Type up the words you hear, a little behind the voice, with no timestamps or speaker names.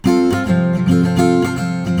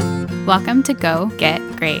Welcome to Go Get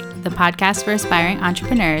Great, the podcast for aspiring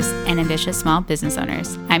entrepreneurs and ambitious small business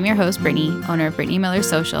owners. I'm your host, Brittany, owner of Brittany Miller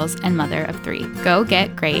Socials and mother of 3. Go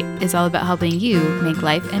Get Great is all about helping you make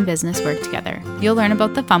life and business work together. You'll learn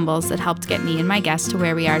about the fumbles that helped get me and my guests to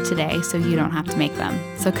where we are today so you don't have to make them.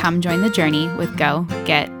 So come join the journey with Go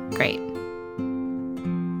Get Great.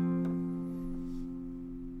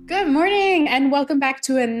 Good morning and welcome back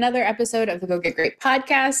to another episode of the Go Get Great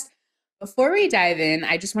podcast. Before we dive in,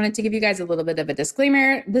 I just wanted to give you guys a little bit of a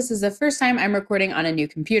disclaimer. This is the first time I'm recording on a new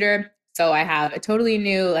computer. So I have a totally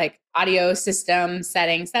new audio system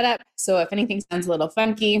setting set up. So if anything sounds a little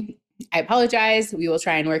funky, I apologize. We will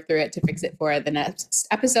try and work through it to fix it for the next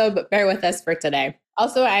episode, but bear with us for today.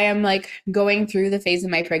 Also, I am going through the phase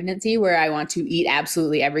of my pregnancy where I want to eat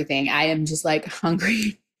absolutely everything. I am just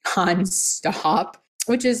hungry nonstop,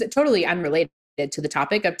 which is totally unrelated to the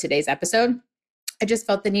topic of today's episode. I just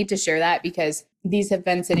felt the need to share that because these have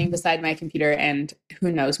been sitting beside my computer and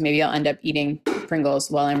who knows, maybe I'll end up eating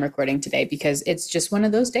Pringles while I'm recording today because it's just one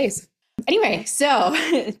of those days. Anyway, so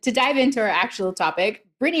to dive into our actual topic,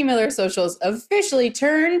 Brittany Miller Socials officially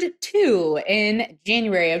turned 2 in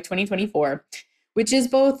January of 2024, which is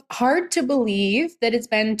both hard to believe that it's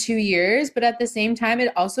been 2 years, but at the same time,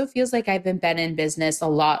 it also feels like I've been in business a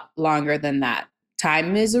lot longer than that.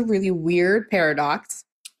 Time is a really weird paradox.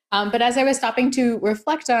 But as I was stopping to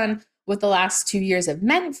reflect on what the last 2 years have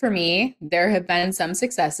meant for me, there have been some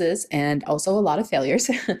successes and also a lot of failures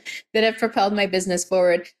that have propelled my business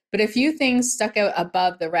forward. But a few things stuck out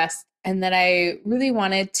above the rest and that I really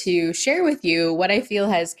wanted to share with you what I feel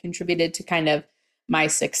has contributed to kind of my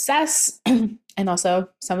success and also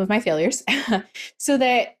some of my failures so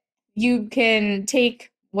that you can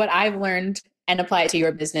take what I've learned and apply it to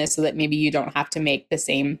your business so that maybe you don't have to make the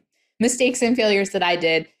same mistakes and failures that I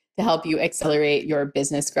did to help you accelerate your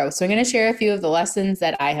business growth. So I'm going to share a few of the lessons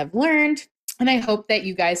that I have learned, and I hope that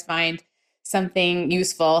you guys find something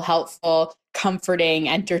useful, helpful, comforting,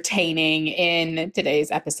 entertaining in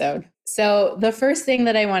today's episode. So the first thing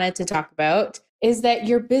that I wanted to talk about is that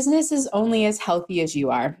your business is only as healthy as you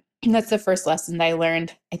are. And that's the first lesson that I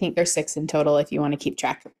learned. I think there's 6 in total if you want to keep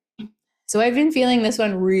track. So I've been feeling this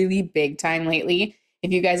one really big time lately.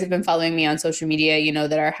 If you guys have been following me on social media, you know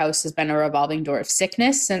that our house has been a revolving door of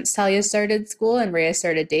sickness since Talia started school and Rhea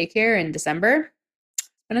started daycare in December.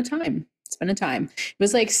 It's been a time. It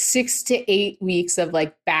was 6 to 8 weeks of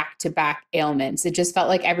back-to-back ailments. It just felt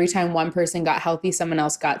like every time one person got healthy, someone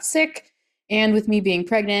else got sick. And with me being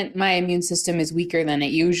pregnant, my immune system is weaker than it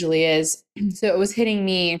usually is. So it was hitting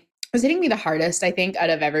me the hardest, I think, out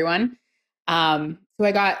of everyone. So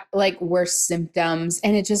I got worse symptoms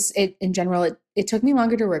and it took me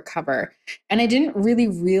longer to recover. And I didn't really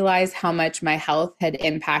realize how much my health had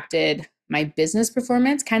impacted my business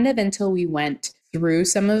performance kind of until we went through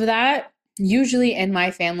some of that. Usually in my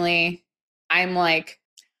family, I'm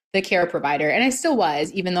the care provider, and I still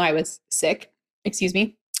was, even though I was sick,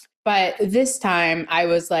 But this time I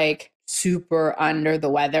was super under the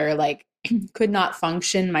weather, could not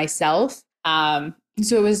function myself.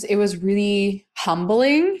 So it was really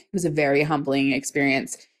humbling. It was a very humbling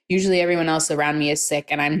experience. Usually everyone else around me is sick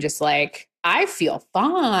and I'm just I feel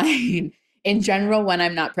fine. In general, when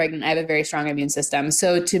I'm not pregnant, I have a very strong immune system.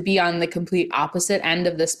 So to be on the complete opposite end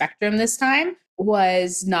of the spectrum this time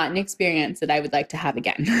was not an experience that I would like to have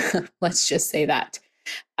again. Let's just say that.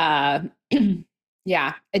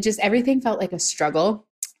 Yeah, everything felt like a struggle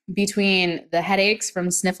between the headaches from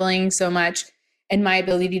sniffling so much and my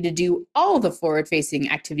ability to do all the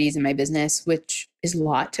forward-facing activities in my business, which is a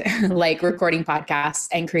lot, like recording podcasts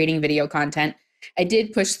and creating video content. I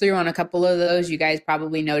did push through on a couple of those. You guys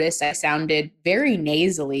probably noticed I sounded very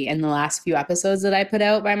nasally in the last few episodes that I put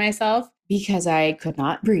out by myself because I could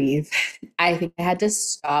not breathe. I think I had to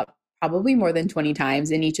stop probably more than 20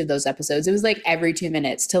 times in each of those episodes. It was every 2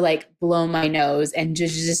 minutes to blow my nose and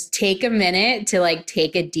just take a minute to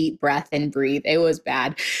take a deep breath and breathe. It was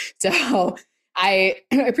bad. So I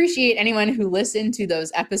appreciate anyone who listened to those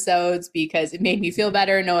episodes because it made me feel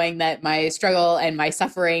better knowing that my struggle and my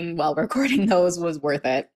suffering while recording those was worth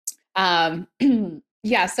it.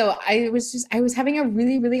 Yeah, so I was having a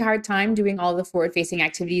really, really hard time doing all the forward-facing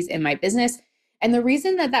activities in my business. And the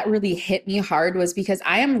reason that really hit me hard was because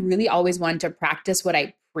I am really always one to practice what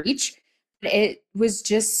I preach. It was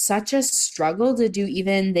just such a struggle to do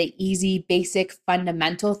even the easy, basic,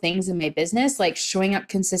 fundamental things in my business, like showing up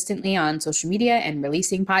consistently on social media and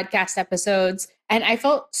releasing podcast episodes. And I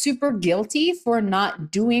felt super guilty for not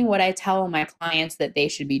doing what I tell my clients that they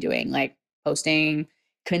should be doing, like posting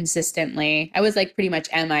consistently. I was pretty much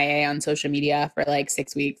MIA on social media for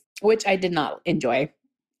 6 weeks, which I did not enjoy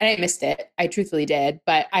and I missed it. I truthfully did,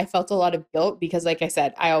 but I felt a lot of guilt because, like I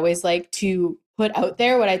said, I always like to put out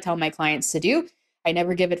there what I tell my clients to do. I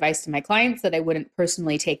never give advice to my clients that I wouldn't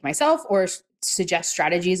personally take myself, or suggest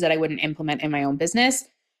strategies that I wouldn't implement in my own business.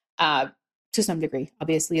 Uh, to some degree,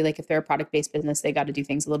 obviously, like if they're a product-based business, they got to do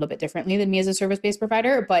things a little bit differently than me as a service-based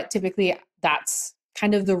provider. But typically, that's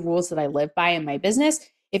kind of the rules that I live by in my business.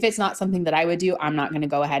 If it's not something that I would do, I'm not going to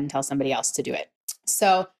go ahead and tell somebody else to do it.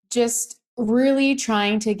 So just really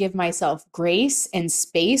trying to give myself grace and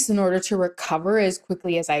space in order to recover as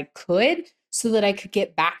quickly as I could so that I could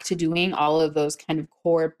get back to doing all of those kind of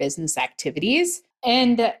core business activities.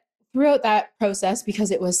 And throughout that process,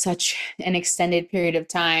 because it was such an extended period of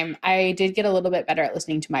time, I did get a little bit better at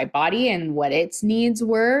listening to my body and what its needs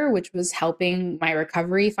were, which was helping my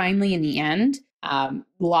recovery finally in the end.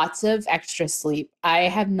 Lots of extra sleep. I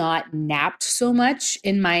have not napped so much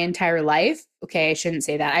in my entire life. Okay, I shouldn't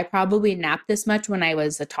say that. I probably napped this much when I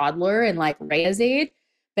was a toddler and like Rhea's age,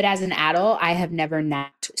 but as an adult, I have never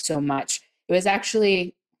napped so much. It was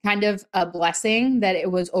actually kind of a blessing that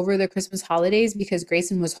it was over the Christmas holidays because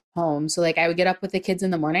Grayson was home. So like I would get up with the kids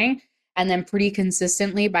in the morning, and then pretty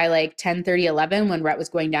consistently by like 10:30, 11, when Rhett was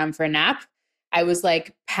going down for a nap, I was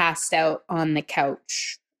like passed out on the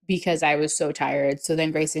couch because I was so tired. So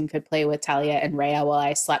then Grayson could play with Talia and Rhea while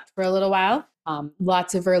I slept for a little while.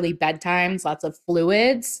 Lots of early bedtimes, lots of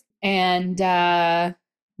fluids, and not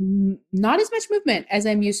as much movement as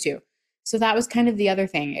I'm used to. So that was kind of the other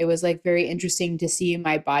thing. It was like very interesting to see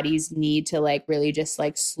my body's need to like really just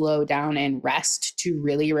like slow down and rest to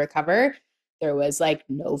really recover. There was like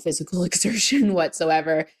no physical exertion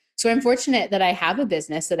whatsoever. So I'm fortunate that I have a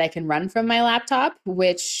business that I can run from my laptop,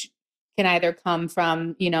 which can either come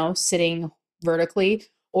from, sitting vertically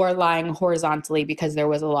or lying horizontally, because there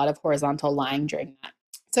was a lot of horizontal lying during that.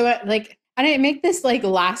 So and I make this like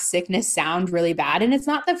last sickness sound really bad. And it's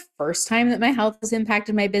not the first time that my health has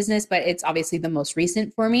impacted my business, but it's obviously the most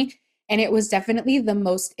recent for me. And it was definitely the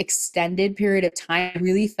most extended period of time. I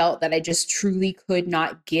really felt that I just truly could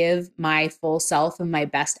not give my full self and my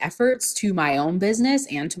best efforts to my own business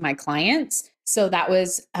and to my clients. So that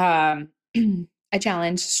was a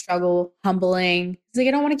challenge, struggle, humbling. It's like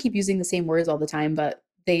I don't want to keep using the same words all the time, but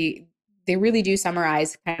they really do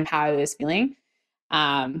summarize kind of how I was feeling.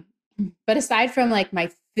 But aside from like my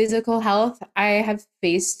physical health, I have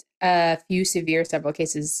faced a few several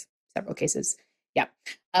cases, yeah,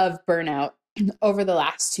 of burnout over the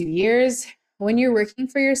last 2 years. When you're working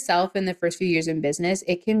for yourself in the first few years in business,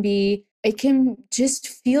 it can just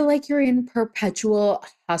feel like you're in perpetual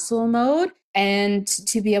hustle mode. And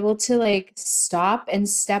to be able to like stop and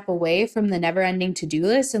step away from the never ending to-do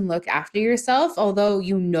list and look after yourself, although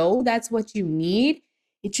that's what you need,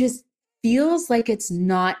 it just feels like it's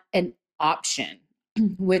not an option,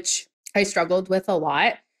 which I struggled with a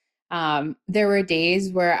lot. There were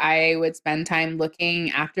days where I would spend time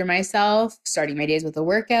looking after myself, starting my days with a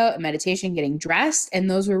workout, a meditation, getting dressed.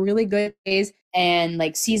 And those were really good days and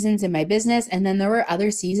like seasons in my business. And then there were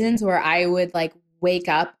other seasons where I would like wake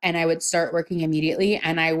up and I would start working immediately,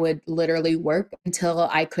 and I would literally work until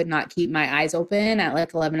I could not keep my eyes open at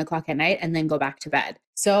like 11 o'clock at night and then go back to bed.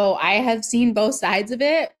 So I have seen both sides of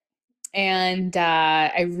it. And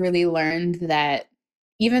I really learned that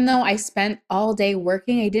even though I spent all day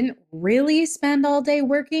working, I didn't really spend all day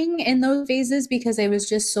working in those phases because I was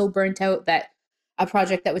just so burnt out that a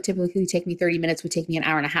project that would typically take me 30 minutes would take me an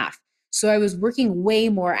hour and a half. So I was working way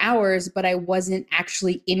more hours, but I wasn't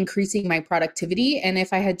actually increasing my productivity. And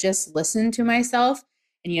if I had just listened to myself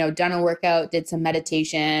and, done a workout, did some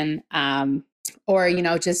meditation, or,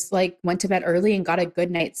 just like went to bed early and got a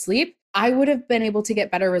good night's sleep, I would have been able to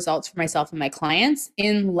get better results for myself and my clients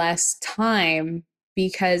in less time,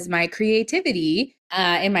 because my creativity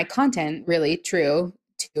and my content, really true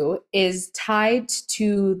too, is tied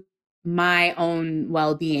to my own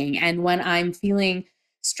well-being. And when I'm feeling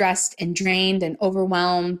stressed and drained and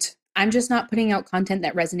overwhelmed, I'm just not putting out content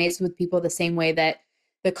that resonates with people the same way that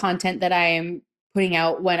the content that I am putting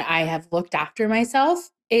out when I have looked after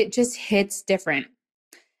myself, it just hits different.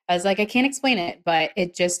 I was like, I can't explain it, but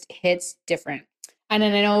it just hits different. And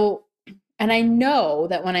then I know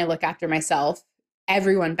that when I look after myself,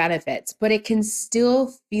 everyone benefits, but it can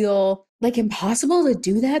still feel like impossible to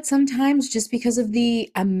do that sometimes just because of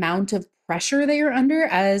the amount of pressure that you're under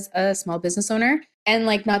as a small business owner. And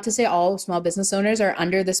like, not to say all small business owners are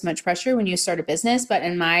under this much pressure when you start a business, but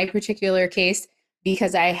in my particular case,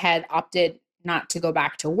 because I had opted not to go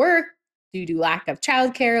back to work due to lack of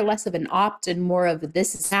childcare, less of an opt and more of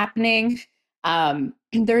this is happening.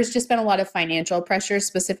 There's just been a lot of financial pressure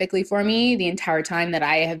specifically for me the entire time that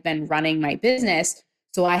I have been running my business.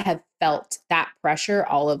 So I have felt that pressure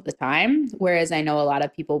all of the time. Whereas I know a lot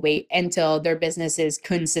of people wait until their business is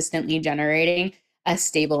consistently generating a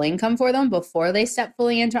stable income for them before they step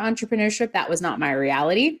fully into entrepreneurship. That was not my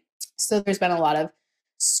reality. So there's been a lot of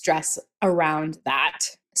stress around that.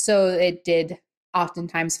 So it did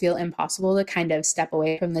oftentimes feel impossible to kind of step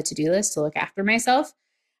away from the to-do list to look after myself.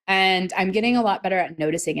 And I'm getting a lot better at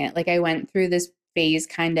noticing it. Like I went through this phase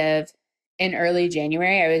kind of in early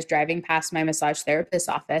January. I was driving past my massage therapist's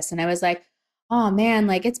office and I was like, oh man,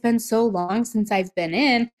 like it's been so long since I've been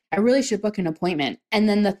in. I really should book an appointment. And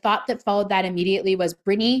then the thought that followed that immediately was,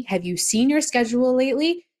 Brittany, have you seen your schedule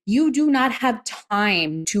lately? You do not have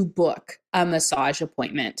time to book a massage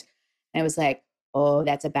appointment. And I was like, oh,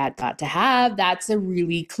 that's a bad thought to have. That's a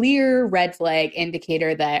really clear red flag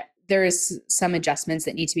indicator that there's some adjustments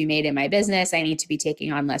that need to be made in my business. I need to be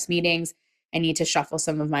taking on less meetings. I need to shuffle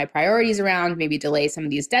some of my priorities around, maybe delay some of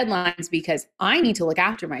these deadlines because I need to look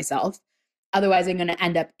after myself. Otherwise, I'm going to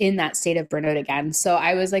end up in that state of burnout again. So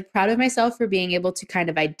I was like proud of myself for being able to kind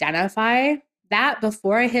of identify that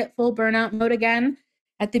before I hit full burnout mode again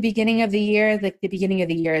at the beginning of the year. Like the beginning of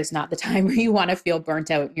the year is not the time where you want to feel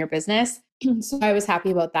burnt out in your business. So I was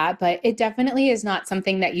happy about that, but it definitely is not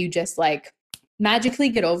something that you just like magically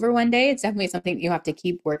get over one day. It's definitely something that you have to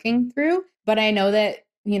keep working through. But I know that,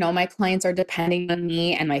 you know, my clients are depending on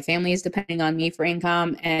me and my family is depending on me for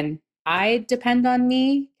income and I depend on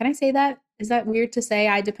me. Can I say that? Is that weird to say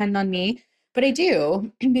I depend on me? But I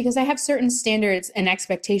do because I have certain standards and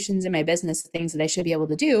expectations in my business, things that I should be able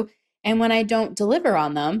to do. And when I don't deliver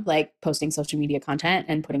on them, like posting social media content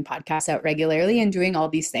and putting podcasts out regularly and doing all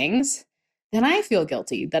these things, then I feel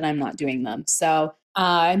guilty that I'm not doing them. So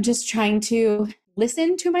I'm just trying to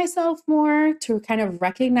listen to myself more to kind of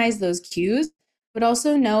recognize those cues, but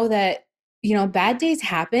also know that, you know, bad days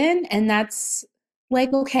happen and that's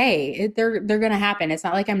like, okay, they're going to happen. It's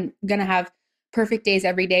not like I'm going to have perfect days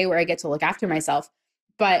every day where I get to look after myself,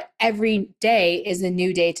 but every day is a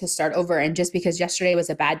new day to start over. And just because yesterday was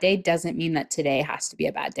a bad day doesn't mean that today has to be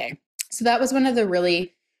a bad day. So that was one of the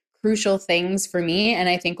really crucial things for me. And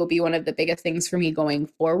I think will be one of the biggest things for me going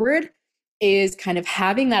forward is kind of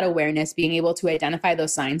having that awareness, being able to identify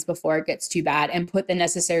those signs before it gets too bad and put the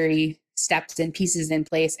necessary steps and pieces in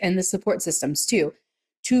place and the support systems too,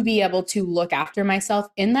 to be able to look after myself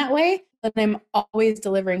in that way. That I'm always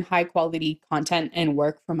delivering high quality content and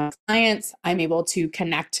work for my clients. I'm able to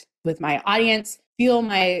connect with my audience, feel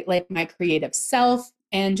my creative self,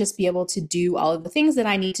 and just be able to do all of the things that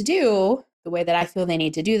I need to do the way that I feel they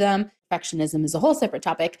need to do them. Perfectionism is a whole separate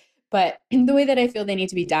topic, but the way that I feel they need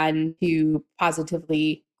to be done to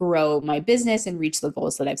positively grow my business and reach the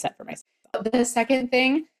goals that I've set for myself. The second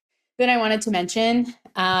thing that I wanted to mention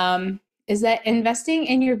is that investing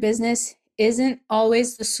in your business isn't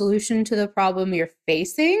always the solution to the problem you're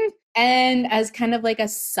facing. And as kind of like a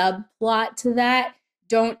subplot to that,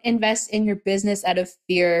 don't invest in your business out of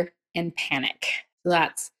fear and panic. So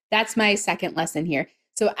that's my second lesson here.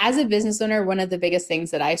 So as a business owner, one of the biggest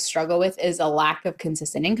things that I struggle with is a lack of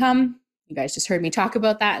consistent income. You guys just heard me talk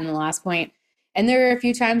about that in the last point. And there are a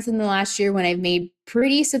few times in the last year when I've made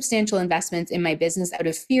pretty substantial investments in my business out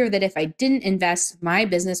of fear that if I didn't invest, my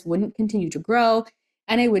business wouldn't continue to grow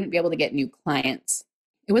and I wouldn't be able to get new clients.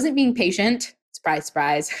 It wasn't being patient. Surprise,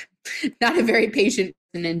 surprise. Not a very patient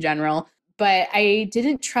person in general, but I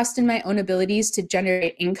didn't trust in my own abilities to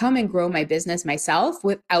generate income and grow my business myself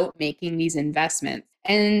without making these investments.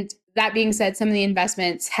 And that being said, some of the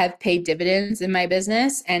investments have paid dividends in my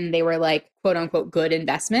business and they were like, quote unquote, good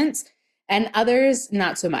investments, and others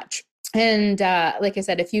not so much. And like I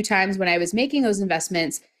said, a few times when I was making those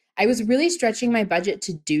investments, I was really stretching my budget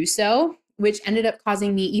to do so, which ended up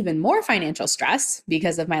causing me even more financial stress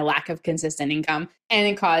because of my lack of consistent income. And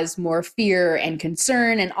it caused more fear and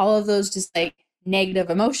concern and all of those just like negative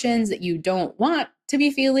emotions that you don't want to be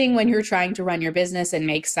feeling when you're trying to run your business and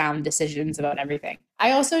make sound decisions about everything.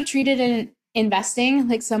 I also treated investing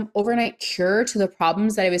like some overnight cure to the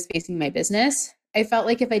problems that I was facing in my business. I felt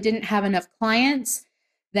like if I didn't have enough clients,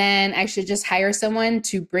 then I should just hire someone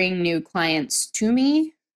to bring new clients to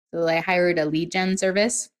me. So I hired a lead gen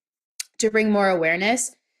service to bring more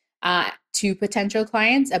awareness to potential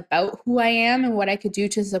clients about who I am and what I could do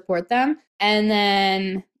to support them. And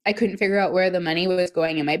then I couldn't figure out where the money was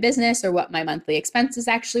going in my business or what my monthly expenses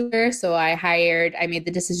actually were. So I made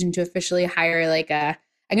the decision to officially hire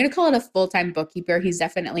I'm going to call it a full-time bookkeeper. He's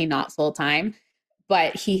definitely not full-time,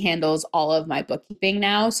 but he handles all of my bookkeeping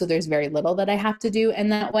now. So there's very little that I have to do in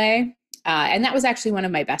that way. And that was actually one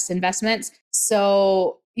of my best investments.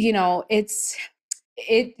 So, you know, it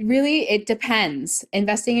depends.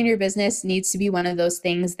 Investing in your business needs to be one of those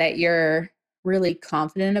things that you're really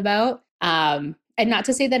confident about. And not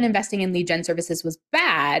to say that investing in lead gen services was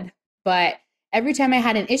bad, but every time I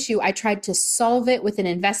had an issue, I tried to solve it with an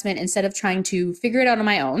investment instead of trying to figure it out on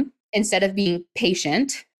my own, instead of being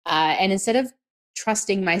patient, and instead of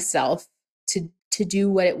trusting myself to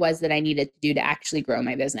do what it was that I needed to do to actually grow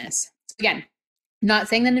my business. So again, not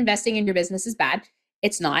saying that investing in your business is bad.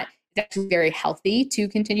 It's not. It's actually very healthy to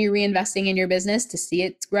continue reinvesting in your business to see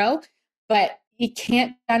it grow, but it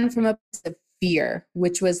can't be done from a place of fear,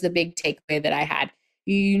 which was the big takeaway that I had.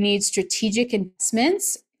 You need strategic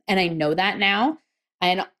investments, and I know that now.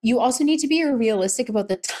 And you also need to be realistic about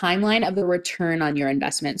the timeline of the return on your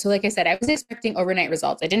investment. So like I said, I was expecting overnight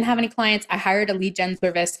results. I didn't have any clients. I hired a lead gen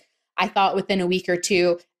service. I thought within a week or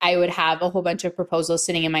two, I would have a whole bunch of proposals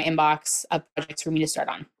sitting in my inbox of projects for me to start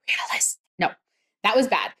on. Realistic. No, that was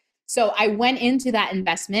bad. So I went into that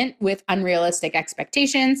investment with unrealistic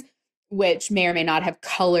expectations, which may or may not have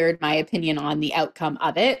colored my opinion on the outcome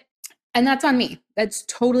of it. And that's on me. That's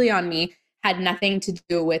totally on me. Had nothing to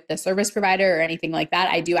do with the service provider or anything like that.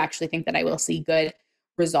 I do actually think that I will see good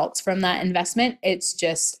results from that investment. It's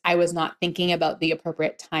just, I was not thinking about the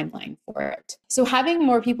appropriate timeline for it. So having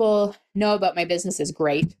more people know about my business is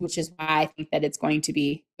great, which is why I think that it's going to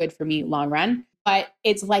be good for me long run. But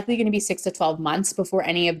it's likely going to be 6 to 12 months before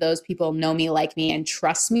any of those people know me, like me, and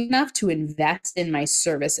trust me enough to invest in my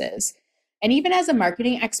services. And even as a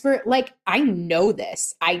marketing expert, like I know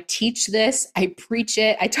this, I teach this, I preach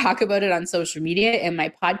it, I talk about it on social media in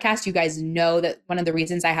my podcast. You guys know that one of the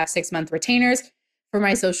reasons I have 6-month retainers for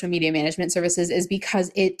my social media management services is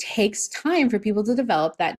because it takes time for people to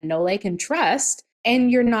develop that know, like, and trust. And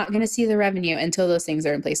you're not going to see the revenue until those things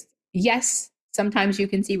are in place. Yes, sometimes you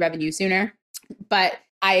can see revenue sooner, but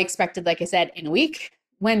I expected, like I said, in a week,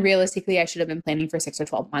 when realistically I should have been planning for 6 or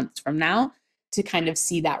 12 months from now to kind of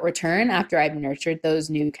see that return after I've nurtured those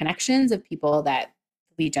new connections of people that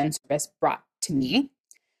lead gen service brought to me.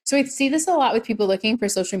 So I see this a lot with people looking for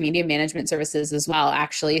social media management services as well,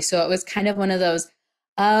 actually. So it was kind of one of those,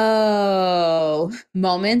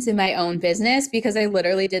 moments in my own business, because I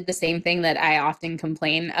literally did the same thing that I often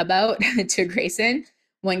complain about to Grayson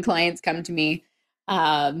when clients come to me.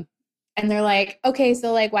 And they're like, okay,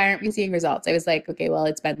 so like, why aren't we seeing results? I was like, okay, well,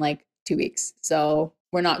 it's been like 2 weeks. So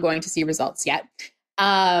we're not going to see results yet.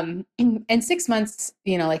 And 6 months,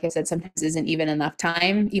 like I said, sometimes isn't even enough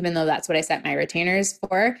time, even though that's what I set my retainers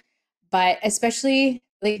for. But especially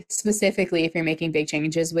like specifically if you're making big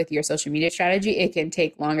changes with your social media strategy, it can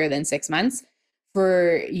take longer than 6 months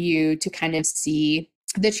for you to kind of see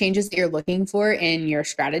the changes that you're looking for in your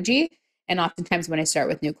strategy. And oftentimes when I start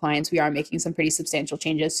with new clients, we are making some pretty substantial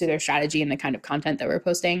changes to their strategy and the kind of content that we're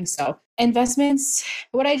posting. So investments,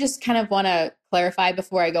 what I just kind of want to clarify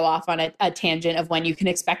before I go off on a tangent of when you can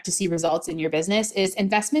expect to see results in your business is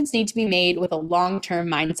investments need to be made with a long-term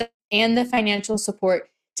mindset and the financial support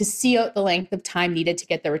to see out the length of time needed to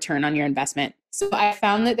get the return on your investment. So I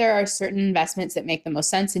found that there are certain investments that make the most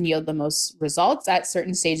sense and yield the most results at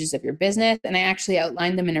certain stages of your business. And I actually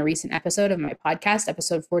outlined them in a recent episode of my podcast,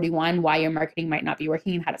 episode 41, Why Your Marketing Might Not Be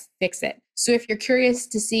Working and How to Fix It. So if you're curious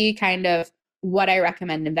to see kind of what I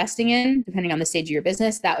recommend investing in, depending on the stage of your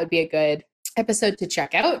business, that would be a good episode to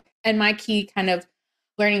check out. And my key kind of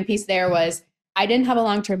learning piece there was I didn't have a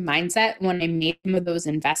long-term mindset when I made some of those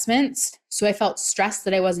investments. So I felt stressed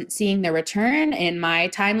that I wasn't seeing the return in my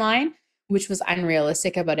timeline, which was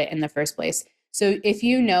unrealistic about it in the first place. So if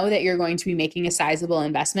you know that you're going to be making a sizable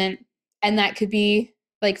investment, and that could be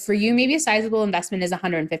like for you, maybe a sizable investment is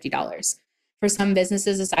 $150. For some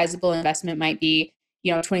businesses, a sizable investment might be,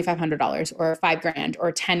 $2,500 or $5,000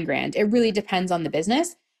 or 10 grand. It really depends on the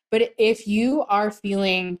business. But if you are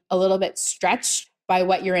feeling a little bit stretched by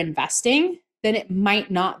what you're investing, then it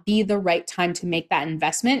might not be the right time to make that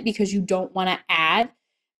investment because you don't want to add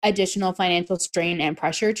additional financial strain and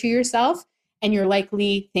pressure to yourself. And you're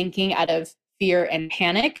likely thinking out of fear and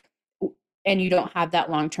panic, and you don't have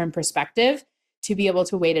that long-term perspective to be able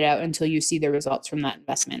to wait it out until you see the results from that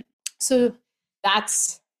investment. So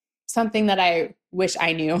that's something that I wish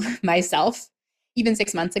I knew myself even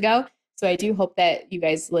 6 months ago. So I do hope that you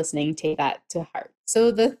guys listening take that to heart.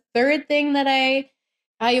 So the third thing that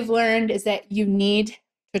I've learned is that you need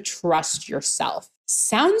to trust yourself.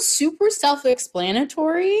 Sounds super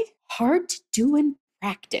self-explanatory, hard to do in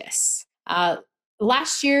practice.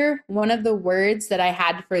 Last year, one of the words that I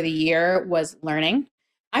had for the year was learning.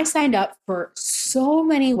 I signed up for so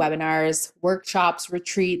many webinars, workshops,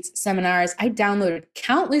 retreats, seminars. I downloaded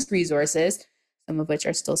countless resources, some of which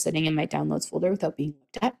are still sitting in my downloads folder without being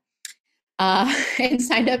looked at. And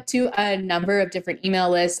signed up to a number of different email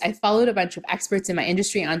lists. I followed a bunch of experts in my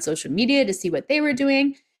industry on social media to see what they were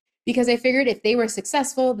doing. because I figured if they were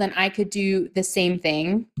successful, then I could do the same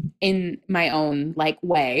thing in my own like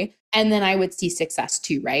way. And then I would see success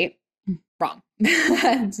too, right? Wrong.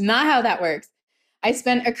 It's not how that works. I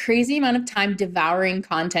spent a crazy amount of time devouring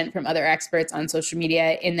content from other experts on social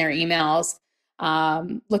media in their emails,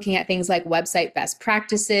 looking at things like website best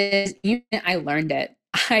practices. I learned it.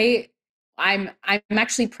 I'm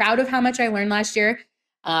actually proud of how much I learned last year,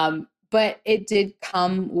 but it did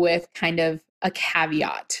come with kind of a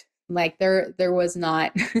caveat. Like there was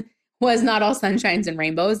not was not all sunshines and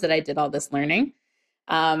rainbows that I did all this learning.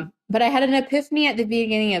 But I had an epiphany at the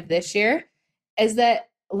beginning of this year, is that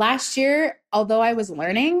last year, although I was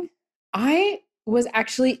learning, I was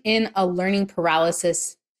actually in a learning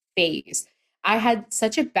paralysis phase. I had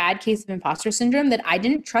such a bad case of imposter syndrome that I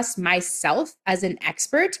didn't trust myself as an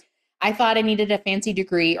expert. I thought I needed a fancy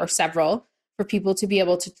degree or several for people to be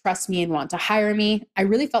able to trust me and want to hire me. I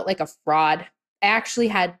really felt like a fraud. I actually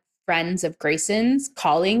had friends of Grayson's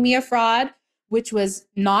calling me a fraud, which was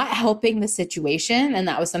not helping the situation. And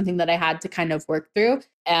that was something that I had to kind of work through.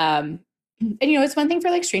 And it's one thing for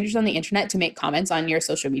like strangers on the internet to make comments on your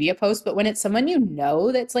social media posts, but when it's someone you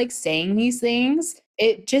know that's like saying these things,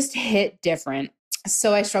 it just hit different.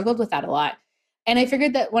 So I struggled with that a lot. And I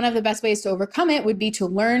figured that one of the best ways to overcome it would be to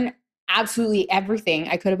learn absolutely everything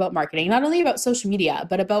I could about marketing, not only about social media,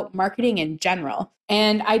 but about marketing in general.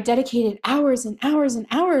 And I dedicated hours and hours and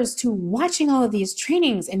hours to watching all of these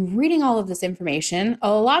trainings and reading all of this information,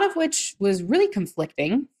 a lot of which was really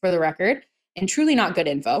conflicting for the record and truly not good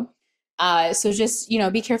info. So just,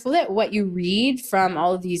 be careful that what you read from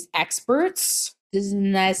all of these experts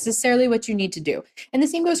isn't necessarily what you need to do. And the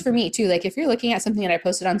same goes for me too. Like if you're looking at something that I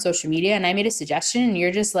posted on social media and I made a suggestion and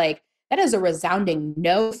you're just like, that is a resounding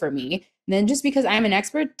no for me, then just because I'm an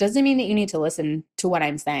expert doesn't mean that you need to listen to what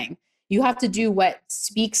I'm saying. You have to do what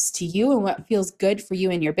speaks to you and what feels good for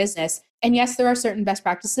you in your business. And yes, there are certain best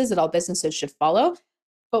practices that all businesses should follow.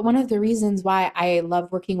 But one of the reasons why I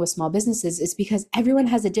love working with small businesses is because everyone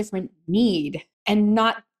has a different need and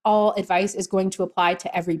not all advice is going to apply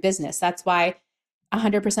to every business. That's why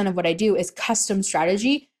 100% of what I do is custom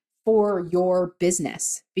strategy for your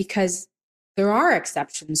business, because there are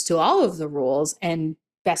exceptions to all of the rules and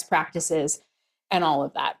best practices and all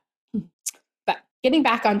of that. But getting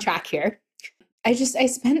back on track here, I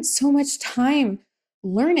spent so much time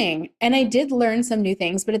learning, and I did learn some new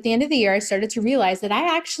things, but at the end of the year, I started to realize that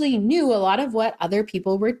I actually knew a lot of what other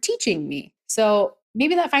people were teaching me. So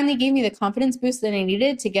maybe that finally gave me the confidence boost that I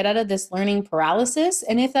needed to get out of this learning paralysis.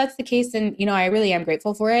 And if that's the case, then, I really am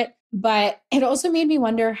grateful for it. But it also made me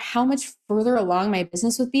wonder how much further along my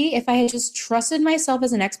business would be if I had just trusted myself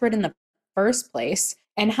as an expert in the first place,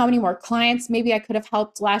 and how many more clients maybe I could have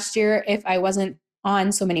helped last year if I wasn't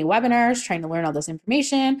on so many webinars trying to learn all this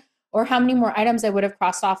information, or how many more items I would have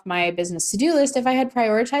crossed off my business to-do list if I had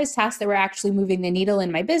prioritized tasks that were actually moving the needle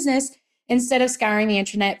in my business instead of scouring the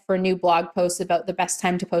internet for new blog posts about the best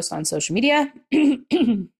time to post on social media.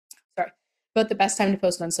 Sorry, about the best time to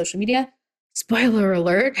post on social media. Spoiler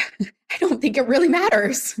alert, I don't think it really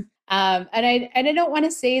matters. And I don't want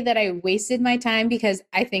to say that I wasted my time, because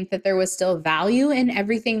I think that there was still value in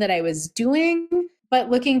everything that I was doing. But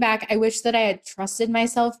looking back, I wish that I had trusted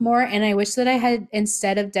myself more. And I wish that I had,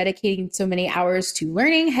 instead of dedicating so many hours to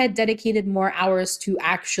learning, had dedicated more hours to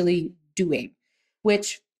actually doing,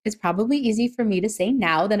 which is probably easy for me to say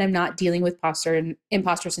now that I'm not dealing with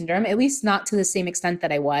imposter syndrome, at least not to the same extent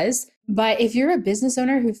that I was. But if you're a business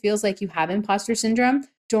owner who feels like you have imposter syndrome,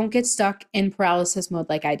 don't get stuck in paralysis mode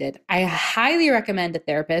like I did. I highly recommend a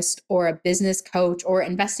therapist or a business coach, or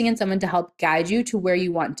investing in someone to help guide you to where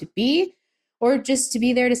you want to be, or just to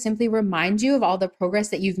be there to simply remind you of all the progress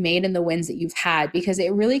that you've made and the wins that you've had, because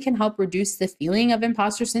it really can help reduce the feeling of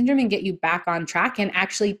imposter syndrome and get you back on track and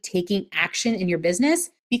actually taking action in your business,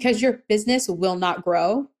 because your business will not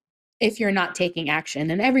grow if you're not taking action.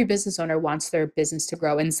 And every business owner wants their business to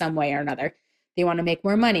grow in some way or another. They want to make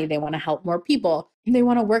more money. They want to help more people. They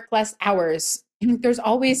want to work less hours. There's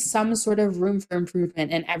always some sort of room for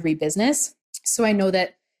improvement in every business. So I know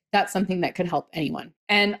that that's something that could help anyone.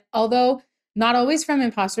 And although not always from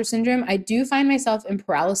imposter syndrome, I do find myself in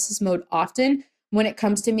paralysis mode often when it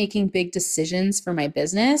comes to making big decisions for my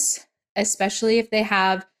business, especially if they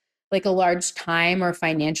have like a large time or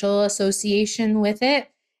financial association with it.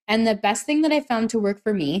 And the best thing that I found to work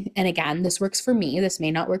for me, and again, this works for me, this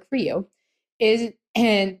may not work for you, is,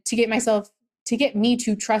 and to get me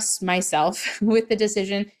to trust myself with the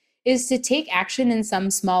decision, is to take action in some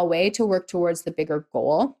small way to work towards the bigger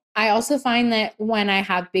goal. I also find that when I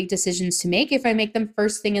have big decisions to make, if I make them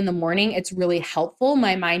first thing in the morning, it's really helpful.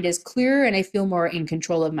 My mind is clearer and I feel more in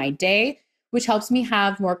control of my day, which helps me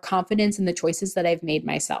have more confidence in the choices that I've made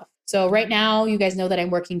myself. So right now, you guys know that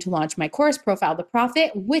I'm working to launch my course, Profile the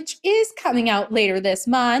Profit, which is coming out later this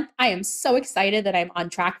month. I am so excited that I'm on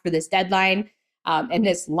track for this deadline and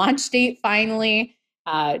this launch date finally.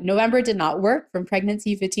 November did not work from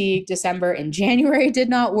pregnancy fatigue. December and January did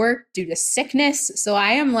not work due to sickness. So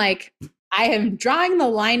I am drawing the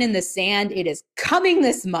line in the sand. It is coming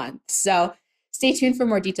this month. So stay tuned for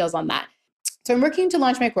more details on that. So I'm working to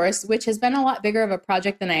launch my course, which has been a lot bigger of a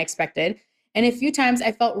project than I expected. And a few times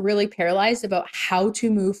I felt really paralyzed about how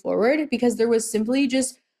to move forward because there was simply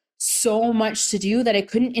just so much to do that I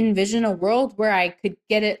couldn't envision a world where I could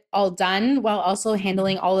get it all done while also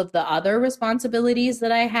handling all of the other responsibilities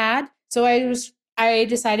that I had. So I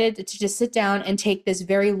decided to just sit down and take this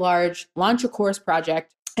very large launch a course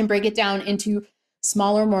project and break it down into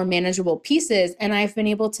smaller, more manageable pieces. And I've been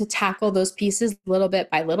able to tackle those pieces little bit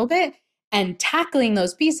by little bit. And tackling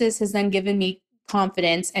those pieces has then given me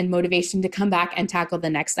confidence and motivation to come back and tackle the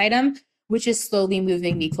next item, which is slowly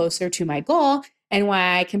moving me closer to my goal. And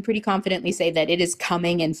why I can pretty confidently say that it is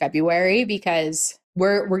coming in February because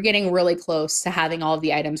we're getting really close to having all of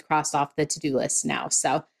the items crossed off the to-do list now.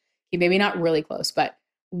 So maybe not really close, but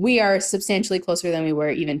we are substantially closer than we were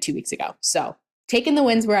even 2 weeks ago. So taking the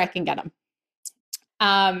wins where I can get them.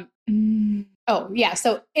 Oh yeah.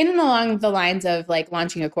 So in and along the lines of like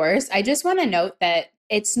launching a course, I just want to note that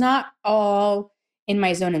it's not all in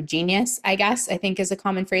my zone of genius, I guess, I think is a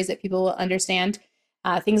common phrase that people will understand.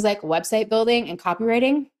 Things like website building and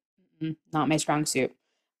copywriting, not my strong suit.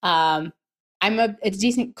 I'm a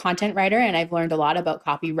decent content writer and I've learned a lot about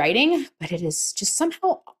copywriting, but it is just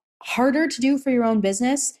somehow harder to do for your own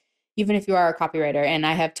business, even if you are a copywriter. And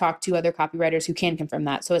I have talked to other copywriters who can confirm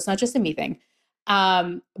that. So it's not just a me thing.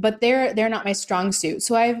 But they're not my strong suit.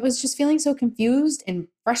 So I was just feeling so confused and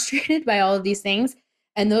frustrated by all of these things.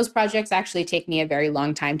 And those projects actually take me a very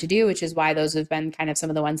long time to do, which is why those have been kind of some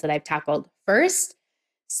of the ones that I've tackled first.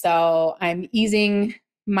 So I'm easing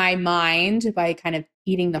my mind by kind of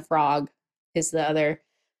eating the frog is the other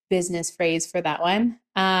business phrase for that one.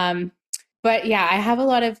 But yeah, I have a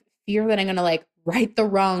lot of fear that I'm going to like write the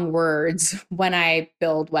wrong words when I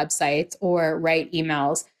build websites or write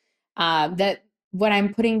emails, that what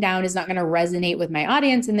I'm putting down is not going to resonate with my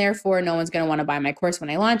audience and therefore no one's going to want to buy my course when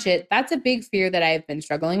I launch it. That's a big fear that I've been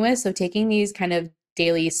struggling with. So taking these kind of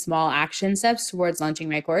daily small action steps towards launching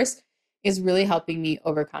my course is really helping me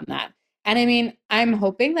overcome that. And I mean, I'm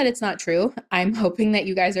hoping that it's not true. I'm hoping that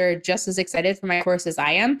you guys are just as excited for my course as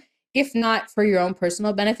I am, if not for your own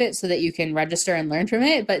personal benefit so that you can register and learn from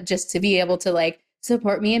it, but just to be able to like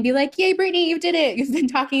support me and be like, yay, Brittany, you did it. You've been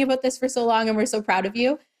talking about this for so long and we're so proud of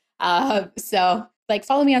you. So like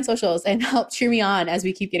follow me on socials and help cheer me on as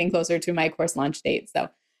we keep getting closer to my course launch date. So,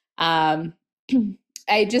 I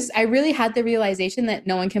really had the realization that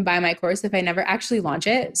no one can buy my course if I never actually launch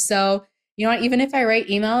it. So, you know what, even if I write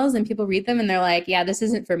emails and people read them and they're like, yeah, this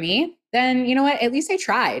isn't for me, then you know what, at least I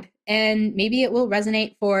tried and maybe it will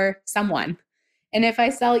resonate for someone. And if I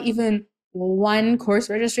sell even one course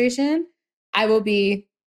registration, I will be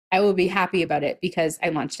happy about it because I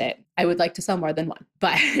launched it. I would like to sell more than one,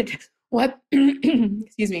 but what,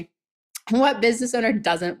 excuse me, what business owner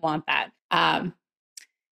doesn't want that?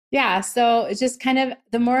 Yeah. So it's just kind of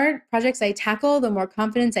the more projects I tackle, the more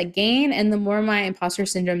confidence I gain and the more my imposter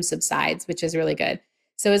syndrome subsides, which is really good.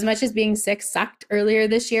 So as much as being sick sucked earlier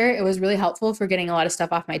this year, it was really helpful for getting a lot of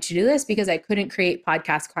stuff off my to-do list because I couldn't create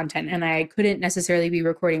podcast content and I couldn't necessarily be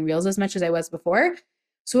recording reels as much as I was before.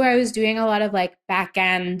 So I was doing a lot of like back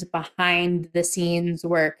end, behind the scenes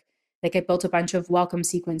work. Like I built a bunch of welcome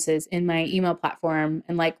sequences in my email platform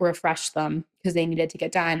and like refreshed them because they needed to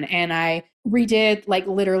get done. And I redid like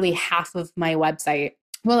literally half of my website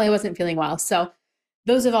while I wasn't feeling well. So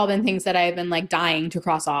those have all been things that I've been like dying to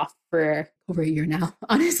cross off for over a year now,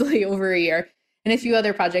 honestly, over a year. And a few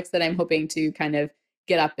other projects that I'm hoping to kind of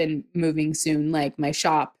get up and moving soon, like my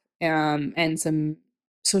shop and some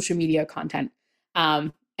social media content.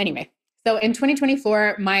 Anyway, so in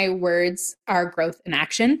 2024, my words are growth and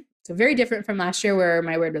action. So very different from last year where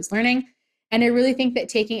my word was learning. And I really think that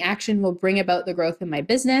taking action will bring about the growth in my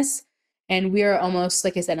business. And we are almost,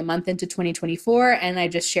 like I said, a month into 2024. And I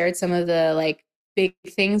just shared some of the like big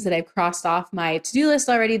things that I've crossed off my to-do list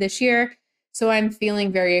already this year. So I'm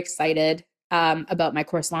feeling very excited about my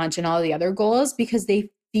course launch and all the other goals because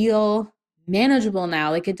they feel manageable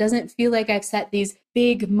now. Like it doesn't feel like I've set these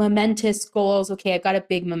big momentous goals. Okay, I've got a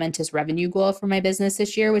big momentous revenue goal for my business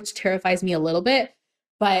this year, which terrifies me a little bit.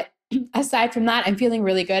 But aside from that, I'm feeling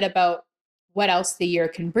really good about what else the year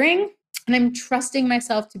can bring. And I'm trusting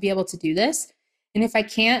myself to be able to do this. And if I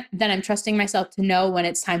can't, then I'm trusting myself to know when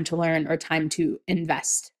it's time to learn or time to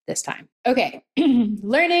invest this time. Okay,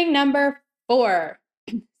 learning number 4.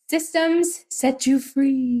 Systems set you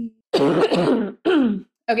free.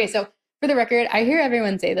 Okay, so for the record, I hear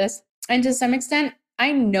everyone say this, and to some extent,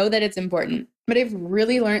 I know that it's important, but I've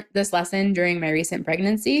really learned this lesson during my recent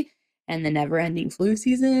pregnancy and the never-ending flu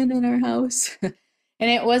season in our house. And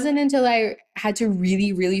it wasn't until I had to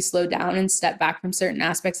really, really slow down and step back from certain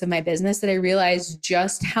aspects of my business that I realized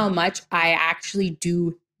just how much I actually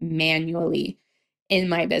do manually in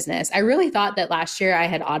my business. I really thought that last year I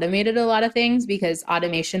had automated a lot of things because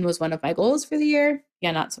automation was one of my goals for the year.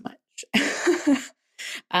 Yeah, not so much.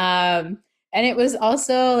 And it was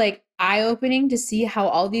also like eye-opening to see how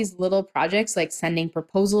all these little projects, like sending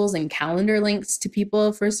proposals and calendar links to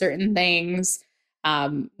people for certain things,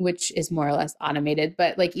 which is more or less automated,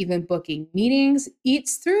 but like even booking meetings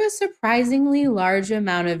eats through a surprisingly large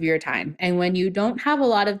amount of your time. And when you don't have a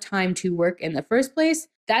lot of time to work in the first place,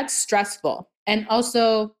 that's stressful. And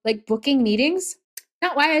also, like booking meetings,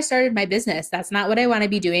 not why I started my business. That's not what I want to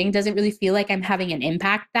be doing. Doesn't really feel like I'm having an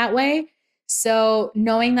impact that way. So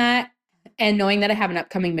knowing that and knowing that I have an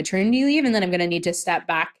upcoming maternity leave and then I'm going to need to step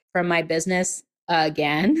back from my business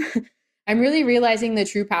again, I'm really realizing the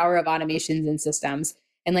true power of automations and systems.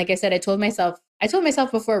 And like I said, I told myself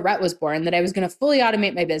before Rhett was born that I was going to fully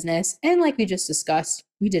automate my business. And like we just discussed,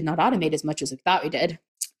 we did not automate as much as I thought we did.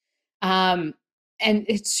 And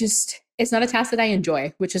it's not a task that I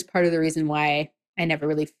enjoy, which is part of the reason why I never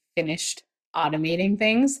really finished automating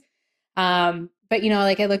things. But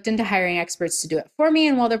like I looked into hiring experts to do it for me.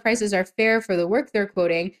 And while their prices are fair for the work they're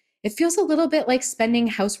quoting, it feels a little bit like spending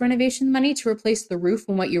house renovation money to replace the roof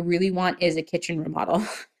when what you really want is a kitchen remodel.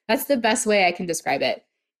 That's the best way I can describe it.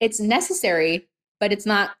 It's necessary, but it's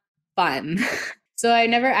not fun. So I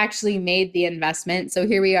never actually made the investment. So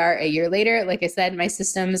here we are a year later. Like I said, my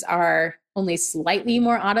systems are only slightly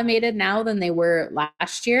more automated now than they were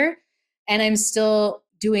last year. And I'm still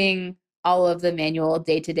doing all of the manual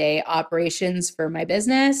day-to-day operations for my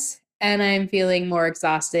business. And I'm feeling more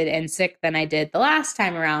exhausted and sick than I did the last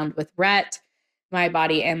time around with Rhett. My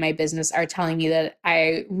body and my business are telling me that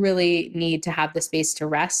I really need to have the space to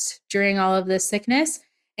rest during all of this sickness.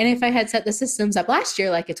 And if I had set the systems up last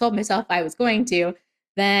year, like I told myself I was going to,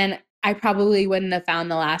 then I probably wouldn't have found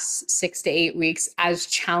the last 6 to 8 weeks as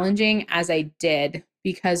challenging as I did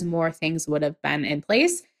because more things would have been in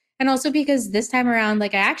place. And also because this time around,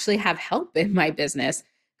 like I actually have help in my business.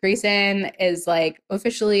 Grayson is like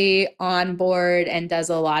officially on board and does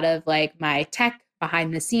a lot of like my tech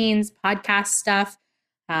behind the scenes podcast stuff.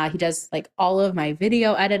 He does like all of my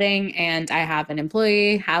video editing, and I have an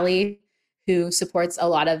employee, Hallie, who supports a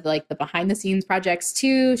lot of like the behind the scenes projects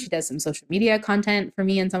too. She does some social media content for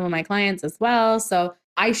me and some of my clients as well. So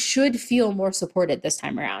I should feel more supported this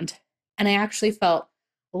time around. And I actually felt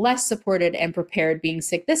less supported and prepared being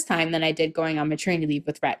sick this time than I did going on maternity leave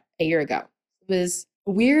with Rhett a year ago. It was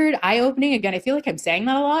weird, eye-opening. Again, I feel like I'm saying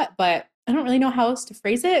that a lot, but I don't really know how else to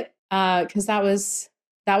phrase it because that was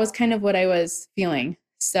kind of what I was feeling.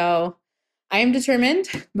 So I am determined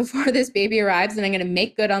before this baby arrives, and I'm going to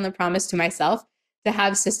make good on the promise to myself to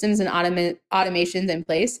have systems and automations in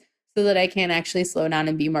place so that I can actually slow down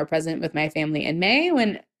and be more present with my family in May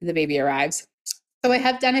when the baby arrives. So I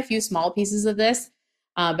have done a few small pieces of this,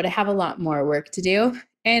 but I have a lot more work to do.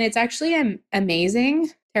 And it's actually amazing,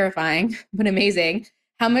 terrifying, but amazing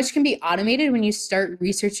how much can be automated when you start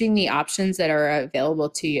researching the options that are available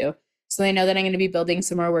to you. So I know that I'm going to be building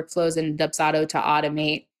some more workflows in Dubsado to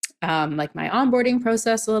automate like my onboarding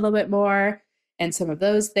process a little bit more and some of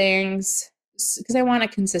those things because I want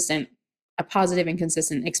a positive and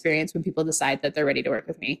consistent experience when people decide that they're ready to work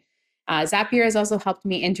with me. Zapier has also helped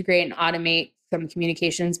me integrate and automate some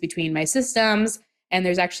communications between my systems. And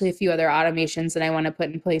there's actually a few other automations that I want to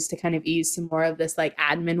put in place to kind of ease some more of this like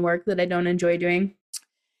admin work that I don't enjoy doing.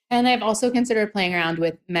 And I've also considered playing around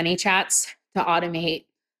with ManyChats to automate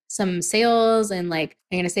some sales and like,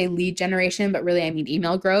 I'm going to say lead generation, but really I mean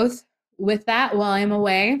email growth with that while I'm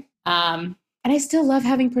away. And I still love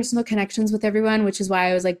having personal connections with everyone, which is why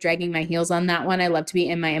I was like dragging my heels on that one. I love to be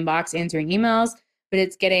in my inbox answering emails,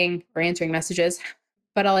 or answering messages.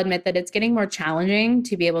 But I'll admit that it's getting more challenging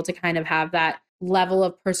to be able to kind of have that level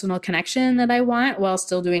of personal connection that I want while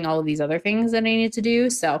still doing all of these other things that I need to do.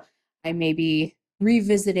 So I may be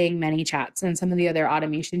revisiting ManyChats and some of the other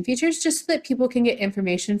automation features just so that people can get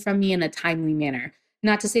information from me in a timely manner.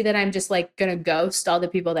 Not to say that I'm just like going to ghost all the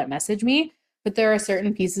people that message me, but there are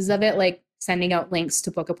certain pieces of it, like sending out links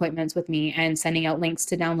to book appointments with me and sending out links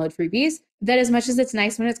to download freebies, that as much as it's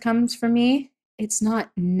nice when it comes from me, it's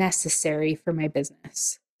not necessary for my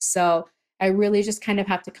business. So I really just kind of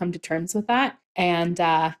have to come to terms with that. And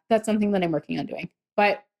that's something that I'm working on doing.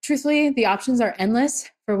 But truthfully, the options are endless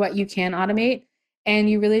for what you can automate. And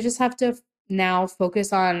you really just have to now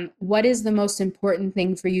focus on what is the most important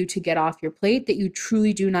thing for you to get off your plate that you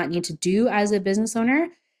truly do not need to do as a business owner.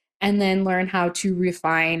 And then learn how to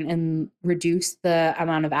refine and reduce the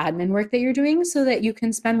amount of admin work that you're doing so that you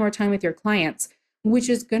can spend more time with your clients, which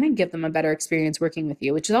is going to give them a better experience working with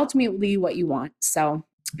you, which is ultimately what you want. So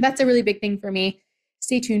that's a really big thing for me.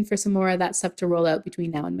 Stay tuned for some more of that stuff to roll out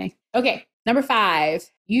between now and May. Okay, number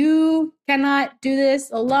 5, you cannot do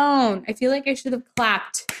this alone. I feel like I should have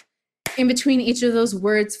clapped in between each of those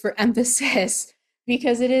words for emphasis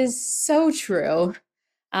because it is so true.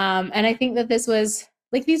 And I think that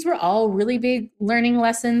these were all really big learning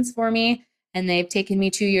lessons for me, and they've taken me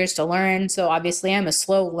 2 years to learn. So obviously I'm a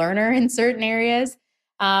slow learner in certain areas.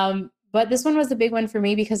 But this one was a big one for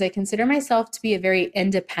me because I consider myself to be a very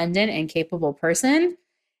independent and capable person.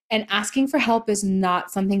 And asking for help is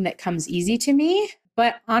not something that comes easy to me.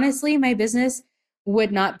 But honestly, my business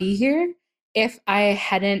would not be here if I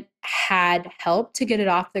hadn't had help to get it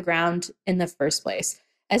off the ground in the first place,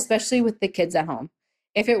 especially with the kids at home.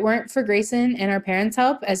 If it weren't for Grayson and our parents'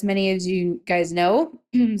 help, as many of you guys know,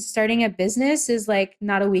 starting a business is like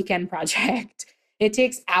not a weekend project. It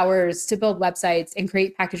takes hours to build websites and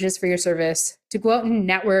create packages for your service, to go out and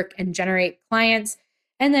network and generate clients,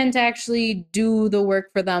 and then to actually do the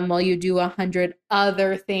work for them while you do 100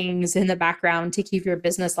 other things in the background to keep your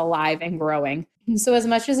business alive and growing. So as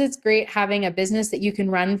much as it's great having a business that you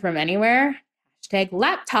can run from anywhere,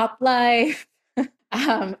 #laptop life,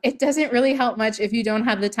 it doesn't really help much if you don't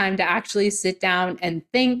have the time to actually sit down and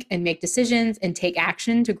think and make decisions and take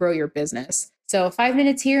action to grow your business. So 5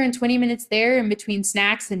 minutes here and 20 minutes there in between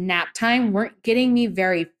snacks and nap time weren't getting me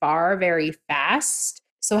very far very fast.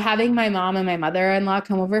 So having my mom and my mother-in-law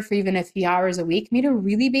come over for even a few hours a week made a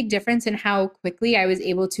really big difference in how quickly I was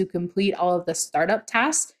able to complete all of the startup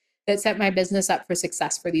tasks that set my business up for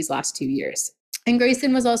success for these last 2 years. And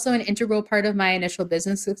Grayson was also an integral part of my initial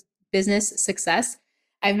business success.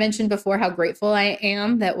 I've mentioned before how grateful I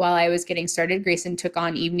am that while I was getting started, Grayson took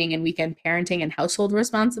on evening and weekend parenting and household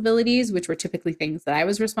responsibilities, which were typically things that I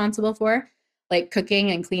was responsible for, like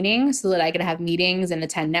cooking and cleaning, so that I could have meetings and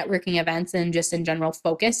attend networking events and just in general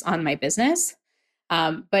focus on my business.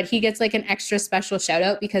 But he gets like an extra special shout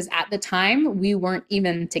out because at the time we weren't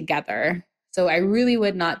even together. So I really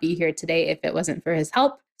would not be here today if it wasn't for his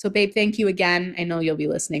help. So babe, thank you again. I know you'll be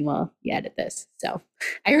listening while you edit this. So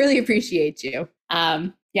I really appreciate you.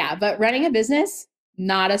 But running a business,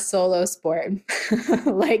 not a solo sport,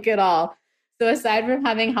 like at all. So aside from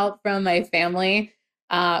having help from my family,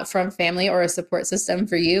 or a support system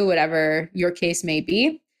for you, whatever your case may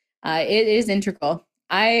be, it is integral.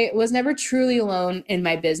 I was never truly alone in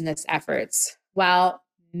my business efforts. While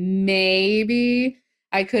maybe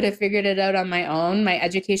I could have figured it out on my own, my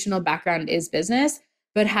educational background is business,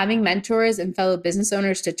 but having mentors and fellow business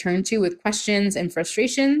owners to turn to with questions and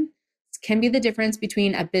frustration can be the difference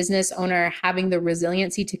between a business owner having the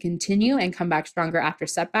resiliency to continue and come back stronger after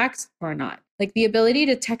setbacks or not. Like the ability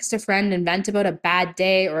to text a friend and vent about a bad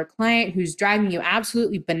day or a client who's driving you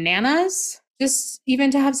absolutely bananas, just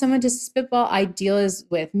even to have someone to spitball ideas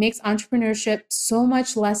with makes entrepreneurship so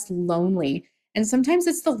much less lonely. And sometimes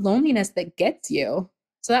it's the loneliness that gets you.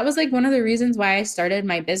 So that was like one of the reasons why I started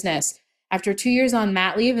my business. After 2 years on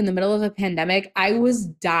mat leave in the middle of a pandemic, I was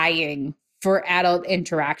dying for adult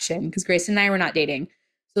interaction because Grayson and I were not dating.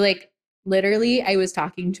 So like literally I was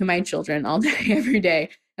talking to my children all day, every day.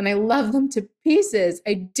 And I love them to pieces.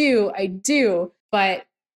 I do. But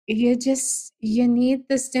you need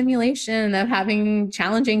the stimulation of having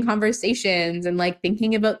challenging conversations and like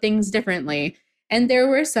thinking about things differently. And there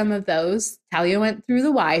were some of those. Talia went through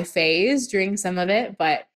the why phase during some of it,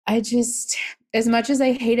 but as much as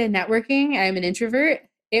I hated networking, I'm an introvert.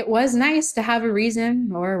 It was nice to have a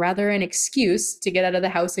reason, or rather an excuse, to get out of the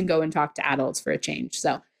house and go and talk to adults for a change.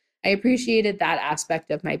 So I appreciated that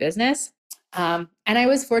aspect of my business. And I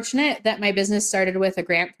was fortunate that my business started with a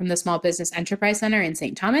grant from the Small Business Enterprise Center in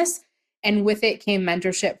St. Thomas. And with it came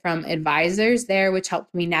mentorship from advisors there, which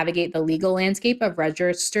helped me navigate the legal landscape of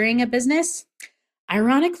registering a business.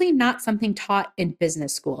 Ironically, not something taught in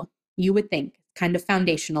business school. You would think kind of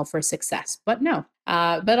foundational for success, but no.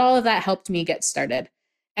 But all of that helped me get started.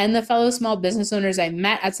 And the fellow small business owners I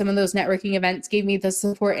met at some of those networking events gave me the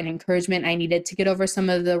support and encouragement I needed to get over some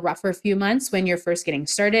of the rougher few months when you're first getting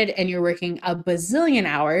started and you're working a bazillion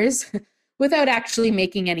hours without actually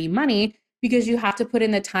making any money because you have to put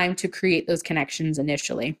in the time to create those connections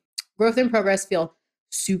initially. Growth and progress feel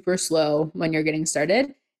super slow when you're getting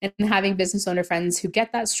started. and having business owner friends who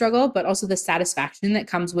get that struggle, but also the satisfaction that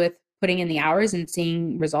comes with putting in the hours and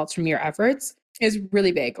seeing results from your efforts is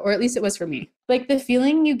really big, or at least it was for me. Like the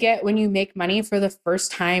feeling you get when you make money for the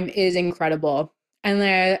first time is incredible. And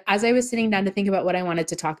as I was sitting down to think about what I wanted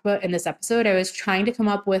to talk about in this episode, I was trying to come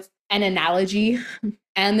up with an analogy.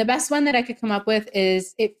 And the best one that I could come up with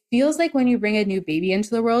is it feels like when you bring a new baby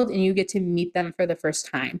into the world and you get to meet them for the first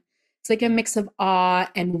time. It's like a mix of awe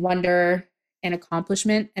and wonder and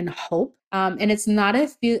accomplishment and hope. And it's not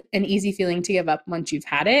an easy feeling to give up once you've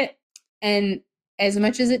had it. And as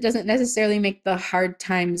much as it doesn't necessarily make the hard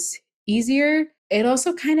times easier, it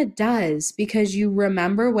also kind of does, because you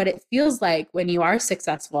remember what it feels like when you are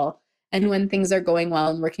successful and when things are going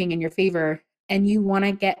well and working in your favor, and you want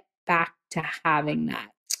to get back to having that.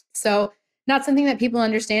 So not something that people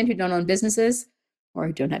understand who don't own businesses or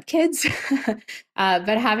who don't have kids, but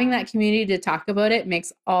having that community to talk about it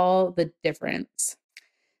makes all the difference.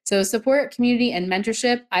 So support, community, and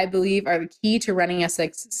mentorship, I believe, are the key to running a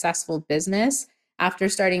successful business. After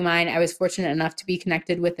starting mine, I was fortunate enough to be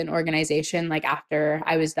connected with an organization, like after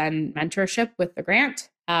I was done mentorship with the grant,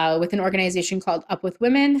 with an organization called Up With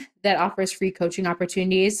Women that offers free coaching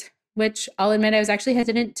opportunities, which I'll admit I was actually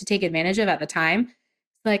hesitant to take advantage of at the time.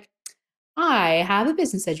 Like, I have a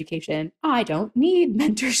business education. I don't need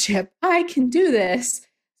mentorship. I can do this.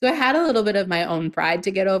 So I had a little bit of my own pride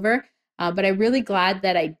to get over. But I'm really glad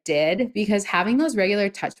that I did, because having those regular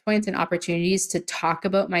touch points and opportunities to talk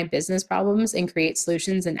about my business problems and create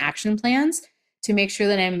solutions and action plans to make sure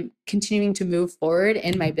that I'm continuing to move forward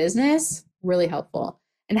in my business, really helpful.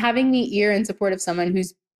 And having the ear and support of someone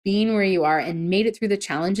who's been where you are and made it through the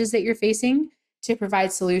challenges that you're facing to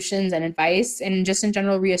provide solutions and advice and just in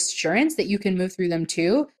general reassurance that you can move through them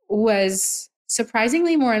too was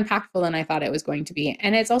surprisingly more impactful than I thought it was going to be.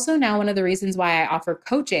 And it's also now one of the reasons why I offer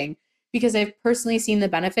coaching, because I've personally seen the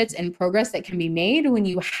benefits and progress that can be made when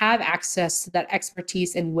you have access to that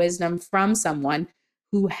expertise and wisdom from someone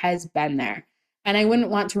who has been there. And I wouldn't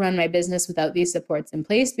want to run my business without these supports in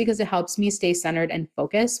place, because it helps me stay centered and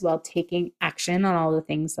focused while taking action on all the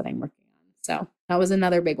things that I'm working on. So that was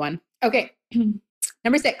another big one. Okay.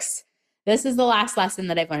 Number 6. This is the last lesson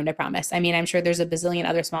that I've learned, I promise. I mean, I'm sure there's a bazillion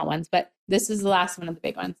other small ones, but this is the last one of the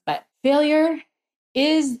big ones. But failure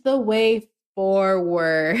is the way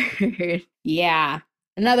forward. Yeah.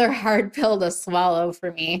 Another hard pill to swallow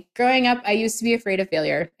for me. Growing up, I used to be afraid of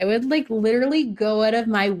failure. I would literally go out of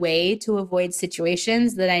my way to avoid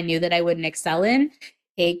situations that I knew that I wouldn't excel in,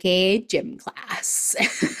 aka gym class.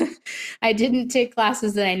 I didn't take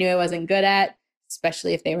classes that I knew I wasn't good at,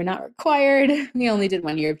 especially if they were not required. We only did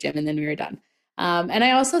 1 year of gym and then we were done. And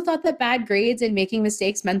I also thought that bad grades and making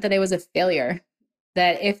mistakes meant that I was a failure,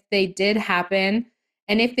 that if they did happen,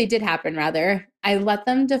 rather, I let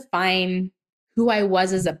them define who I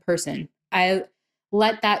was as a person. I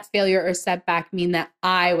let that failure or setback mean that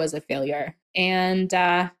I was a failure. And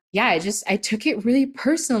I took it really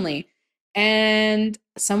personally. And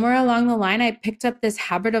somewhere along the line, I picked up this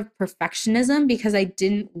habit of perfectionism because I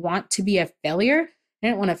didn't want to be a failure. I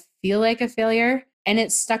didn't want to feel like a failure. And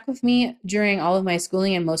it stuck with me during all of my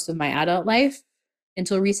schooling and most of my adult life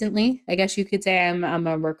until recently. I guess you could say I'm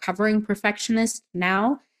a recovering perfectionist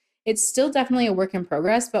now. It's still definitely a work in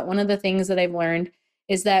progress, but one of the things that I've learned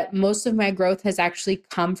is that most of my growth has actually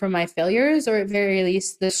come from my failures, or at very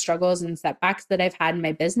least the struggles and setbacks that I've had in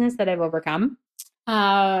my business that I've overcome.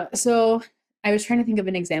 So I was trying to think of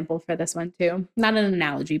an example for this one too. Not an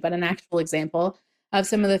analogy, but an actual example of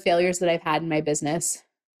some of the failures that I've had in my business.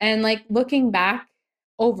 And looking back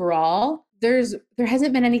overall, there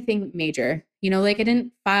hasn't been anything major. I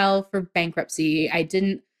didn't file for bankruptcy. I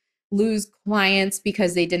didn't lose clients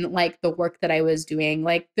because they didn't like the work that I was doing.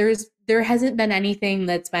 There hasn't been anything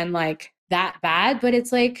that's been that bad, but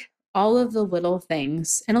it's all of the little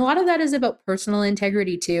things. And a lot of that is about personal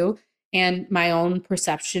integrity too, and my own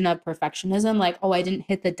perception of perfectionism. I didn't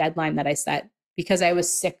hit the deadline that I set because I was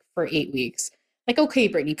sick for 8 weeks. Okay,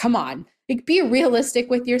 Brittany, come on. Be realistic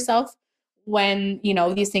with yourself when,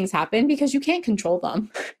 these things happen, because you can't control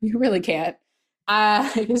them. You really can't.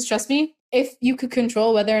 Because trust me, if you could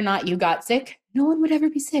control whether or not you got sick, no one would ever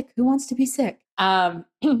be sick. Who wants to be sick? So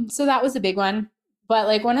that was a big one.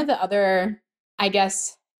 But one of the other, I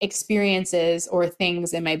guess, experiences or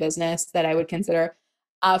things in my business that I would consider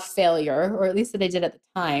a failure, or at least that I did at the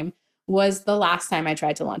time, was the last time I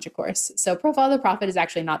tried to launch a course. So Profile the Profit is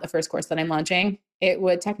actually not the first course that I'm launching. It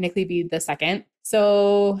would technically be the second.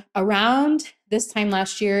 So around this time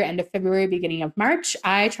last year, end of February, beginning of March,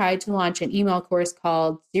 I tried to launch an email course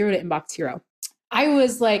called Zero to Inbox Hero. I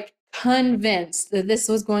was convinced that this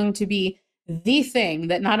was going to be the thing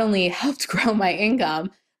that not only helped grow my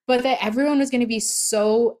income, but that everyone was going to be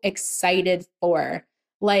so excited for,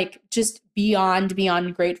 like just beyond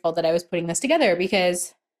grateful that I was putting this together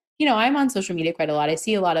because, I'm on social media quite a lot. I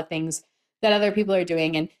see a lot of things that other people are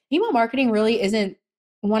doing, and email marketing really isn't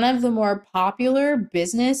one of the more popular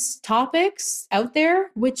business topics out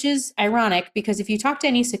there, which is ironic because if you talk to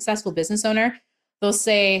any successful business owner, they'll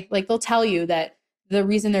tell you that the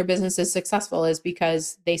reason their business is successful is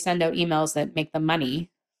because they send out emails that make them money.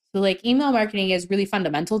 So like email marketing is really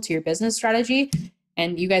fundamental to your business strategy.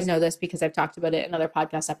 And you guys know this because I've talked about it in other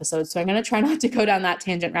podcast episodes. So I'm going to try not to go down that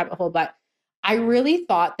tangent rabbit hole, but I really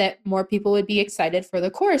thought that more people would be excited for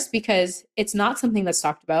the course because it's not something that's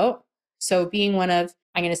talked about. So being one of,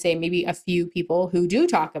 I'm going to say maybe a few people who do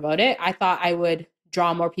talk about it, I thought I would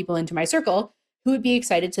draw more people into my circle who would be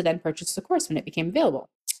excited to then purchase the course when it became available.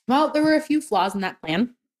 Well, there were a few flaws in that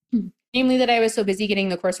plan, namely that I was so busy getting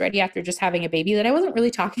the course ready after just having a baby that I wasn't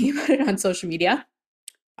really talking about it on social media.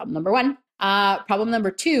 Problem number one. Problem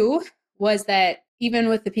number two was that even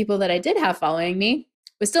with the people that I did have following me,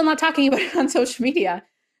 was still not talking about it on social media.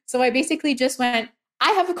 So I basically just went,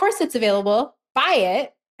 I have a course that's available,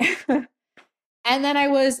 buy it. And then I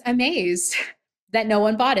was amazed that no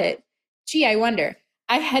one bought it. Gee, I wonder.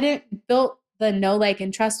 I hadn't built the know, like,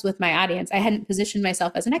 and trust with my audience. I hadn't positioned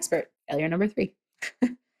myself as an expert. Failure number three.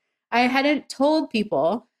 I hadn't told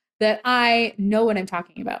people that I know what I'm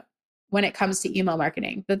talking about when it comes to email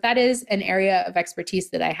marketing, that is an area of expertise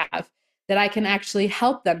that I have, that I can actually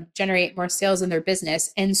help them generate more sales in their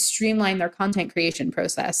business and streamline their content creation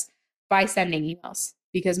process by sending emails,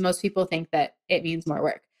 because most people think that it means more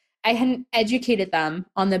work. I hadn't educated them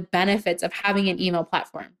on the benefits of having an email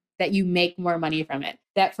platform, that you make more money from it,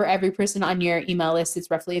 that for every person on your email list,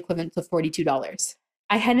 it's roughly equivalent to $42.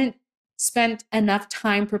 I hadn't spent enough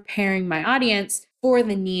time preparing my audience for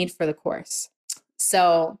the need for the course.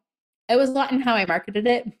 So it was a lot in how I marketed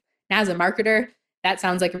it. Now, as a marketer, that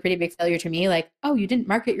sounds like a pretty big failure to me. Like, oh, you didn't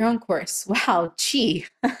market your own course. Wow, gee.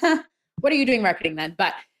 What are you doing marketing then?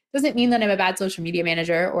 But it doesn't mean that I'm a bad social media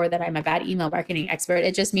manager or that I'm a bad email marketing expert.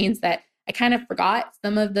 It just means that I kind of forgot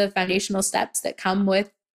some of the foundational steps that come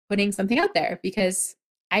with putting something out there because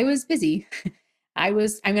I was busy. I'm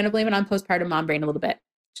going to blame it on postpartum mom brain a little bit,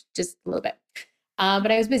 just a little bit.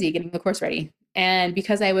 But I was busy getting the course ready. And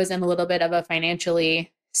because I was in a little bit of a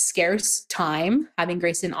financially scarce time, having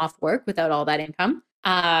Grayson off work without all that income,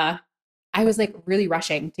 I was like really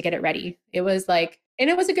rushing to get it ready. It was like, and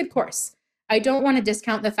it was a good course. I don't want to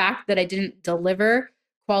discount the fact that I didn't deliver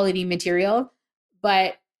quality material,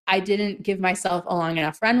 but I didn't give myself a long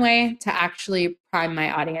enough runway to actually prime my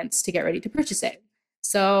audience to get ready to purchase it.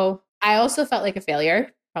 So I also felt like a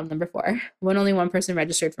failure, problem number 4, when only one person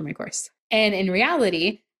registered for my course. And in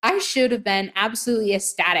reality, I should have been absolutely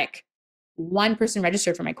ecstatic. One person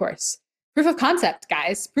registered for my course. Proof of concept,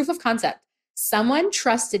 guys, proof of concept. Someone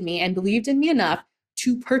trusted me and believed in me enough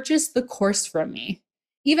to purchase the course from me,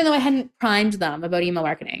 even though I hadn't primed them about email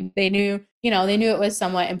marketing. They knew it was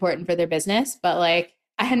somewhat important for their business, but like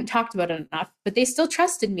I hadn't talked about it enough, but they still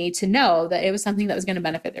trusted me to know that it was something that was going to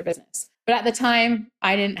benefit their business. But at the time,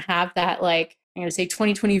 I didn't have that, like, I'm going to say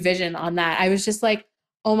 2020 vision on that. I was just like,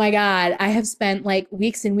 oh my God, I have spent like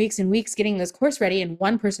weeks and weeks and weeks getting this course ready and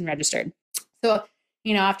one person registered. So,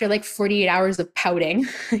 after like 48 hours of pouting,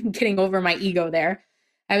 getting over my ego there,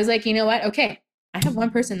 I was like, you know what? Okay, I have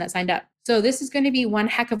one person that signed up. So this is going to be one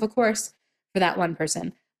heck of a course for that one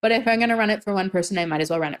person. But if I'm going to run it for one person, I might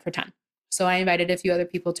as well run it for 10. So I invited a few other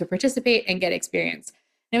people to participate and get experience.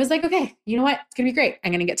 And it was like, okay, you know what? It's going to be great.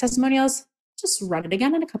 I'm going to get testimonials. Just run it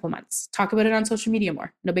again in a couple months. Talk about it on social media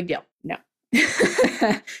more. No big deal. No.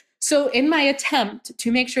 So in my attempt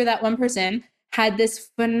to make sure that one person had this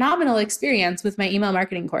phenomenal experience with my email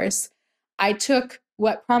marketing course, I took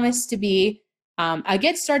what promised to be a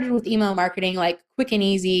get started with email marketing, like quick and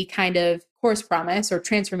easy kind of course promise or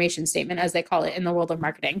transformation statement, as they call it in the world of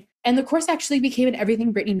marketing. And the course actually became an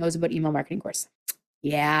everything Brittany knows about email marketing course.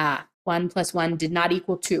 Yeah, 1 + 1 did not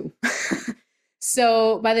equal 2.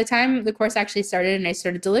 So by the time the course actually started and I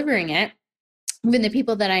started delivering it, even the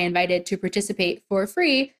people that I invited to participate for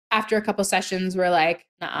free after a couple sessions were like,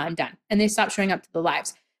 nah, I'm done. And they stopped showing up to the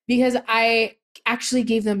lives because I actually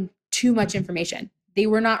gave them too much information. They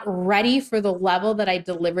were not ready for the level that I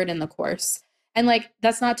delivered in the course. And like,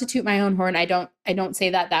 that's not to toot my own horn. I don't say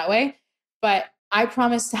that way, but I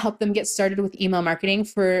promise to help them get started with email marketing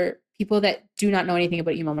for people that do not know anything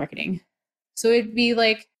about email marketing. So it'd be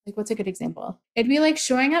like, what's a good example? It'd be like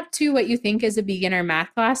showing up to what you think is a beginner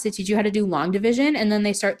math class to teach you how to do long division, and then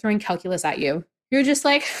they start throwing calculus at you. You're just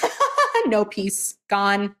like, no peace,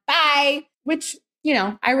 gone, bye, which,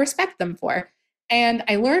 I respect them for. And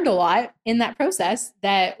I learned a lot in that process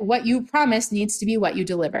that what you promise needs to be what you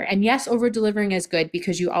deliver. And yes, over delivering is good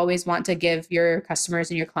because you always want to give your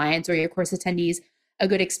customers and your clients or your course attendees a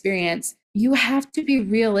good experience. You have to be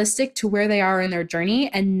realistic to where they are in their journey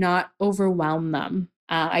and not overwhelm them.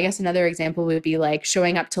 I guess another example would be like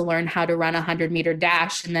showing up to learn how to run a 100-meter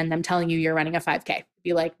dash and then them telling you you're running a 5K.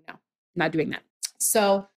 Be like, no, I'm not doing that.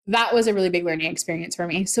 So that was a really big learning experience for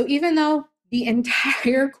me. So even though the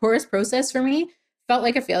entire course process for me felt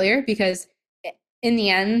like a failure because in the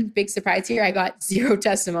end, big surprise here, I got 0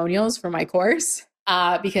 testimonials for my course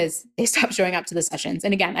because they stopped showing up to the sessions.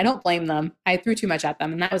 And again, I don't blame them. I threw too much at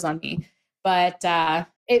them and that was on me. But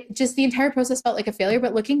it just, the entire process felt like a failure.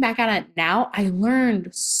 But looking back on it now, I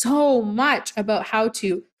learned so much about how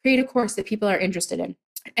to create a course that people are interested in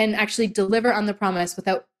and actually deliver on the promise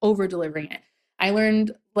without over delivering it. I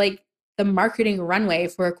learned like the marketing runway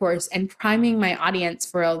for a course and priming my audience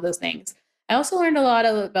for all those things. I also learned a lot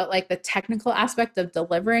about like the technical aspect of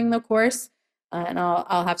delivering the course. And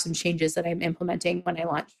I'll have some changes that I'm implementing when I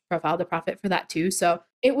launch Profile to Profit for that too. So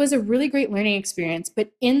it was a really great learning experience.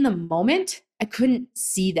 But in the moment, I couldn't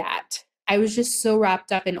see that. I was just so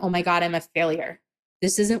wrapped up in, oh my God, I'm a failure.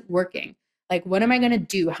 This isn't working. Like, what am I going to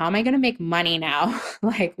do? How am I going to make money now?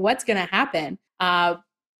 Like, what's going to happen?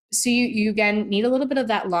 So you again need a little bit of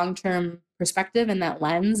that long-term perspective and that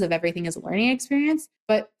lens of everything as a learning experience.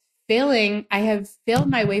 But I have failed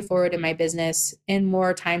my way forward in my business in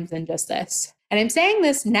more times than just this. And I'm saying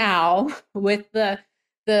this now with the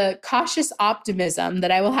cautious optimism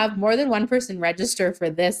that I will have more than one person register for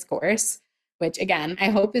this course, which again,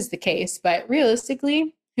 I hope is the case. But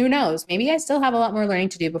realistically, who knows? Maybe I still have a lot more learning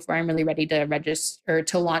to do before I'm really ready to register or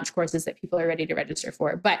to launch courses that people are ready to register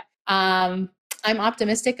for. But I'm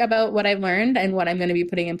optimistic about what I've learned and what I'm going to be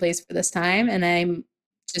putting in place for this time. And I'm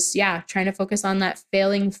just, trying to focus on that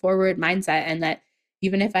failing forward mindset. And that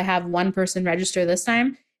even if I have one person register this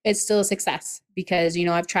time, it's still a success because,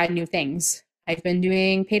 I've tried new things. I've been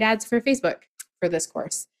doing paid ads for Facebook for this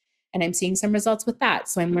course and I'm seeing some results with that.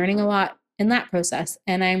 So I'm learning a lot in that process.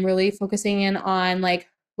 And I'm really focusing in on like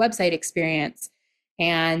website experience.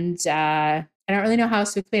 And I don't really know how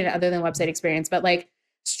else to explain it other than website experience, but like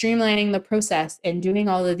streamlining the process and doing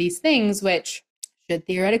all of these things, which should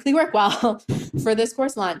theoretically work well for this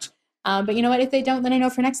course launch. But you know what, if they don't, then I know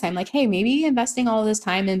for next time, like, hey, maybe investing all of this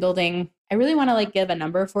time in building, I really want to like give a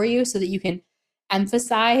number for you so that you can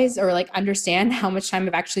emphasize or like understand how much time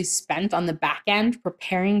I've actually spent on the back end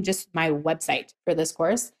preparing just my website for this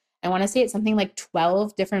course. I want to say it's something like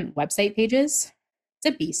 12 different website pages.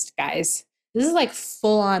 It's a beast, guys. This is like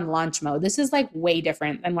full on launch mode. This is like way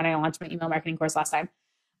different than when I launched my email marketing course last time.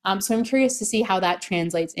 So I'm curious to see how that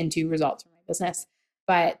translates into results for my business.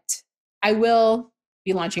 But I will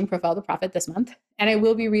be launching Profile to Profit this month, and I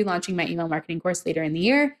will be relaunching my email marketing course later in the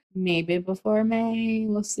year, maybe before May.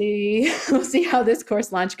 We'll see. We'll see how this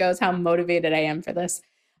course launch goes, how motivated I am for this.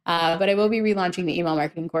 But I will be relaunching the email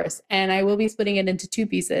marketing course, and I will be splitting it into 2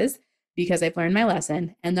 pieces because I've learned my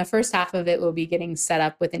lesson. And the first half of it will be getting set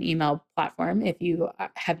up with an email platform if you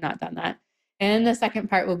have not done that. And the second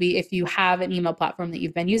part will be if you have an email platform that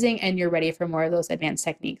you've been using and you're ready for more of those advanced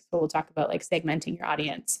techniques. So we'll talk about like segmenting your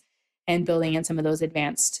audience and building in some of those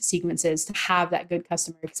advanced sequences to have that good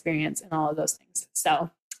customer experience and all of those things.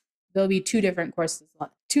 So there'll be 2 different courses,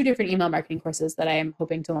 2 different email marketing courses that I am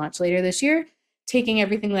hoping to launch later this year, taking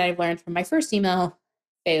everything that I've learned from my first email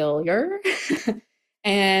failure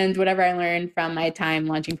and whatever I learned from my time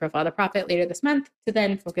launching Profile to Profit later this month to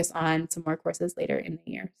then focus on some more courses later in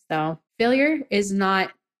the year. So failure is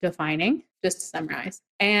not defining, just to summarize.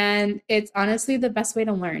 And it's honestly the best way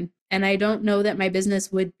to learn. And I don't know that my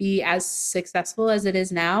business would be as successful as it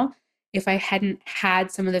is now if I hadn't had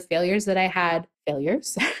some of the failures that I had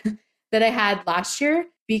that I had last year,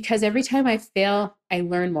 because every time I fail, I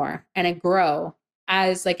learn more and I grow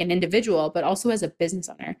as like an individual, but also as a business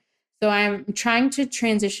owner. So I'm trying to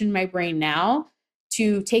transition my brain now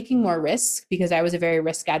to taking more risks because I was a very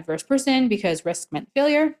risk adverse person because risk meant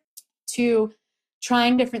failure, to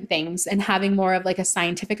trying different things and having more of like a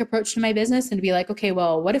scientific approach to my business and to be like, okay,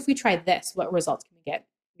 well, what if we try this? What results can we get?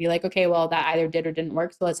 Be like, okay, well, that either did or didn't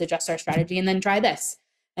work. So let's adjust our strategy and then try this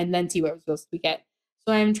and then see what results we get.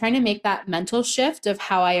 So I'm trying to make that mental shift of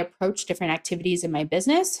how I approach different activities in my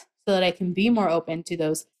business so that I can be more open to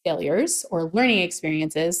those failures or learning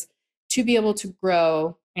experiences to be able to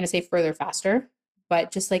grow, I'm going to say further faster,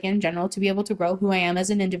 but just like in general, to be able to grow who I am as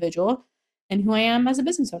an individual and who I am as a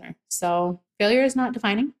business owner. So failure is not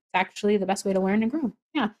defining. It's actually the best way to learn and grow.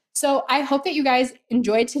 Yeah. So I hope that you guys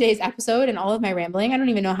enjoyed today's episode and all of my rambling. I don't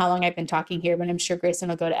even know how long I've been talking here, but I'm sure Grayson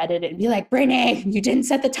will go to edit it and be like, Brittany, you didn't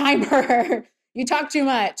set the timer. You talk too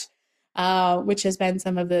much, which has been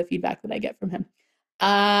some of the feedback that I get from him.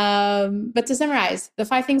 But to summarize, the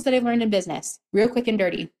 5 things that I've learned in business, real quick and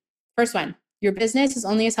dirty. First one, your business is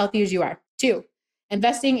only as healthy as you are. 2,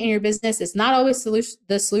 investing in your business is not always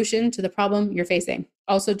the solution to the problem you're facing.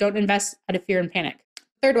 Also, don't invest out of fear and panic.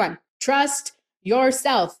 Third one, trust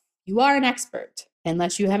yourself. You are an expert,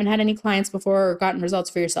 unless you haven't had any clients before or gotten results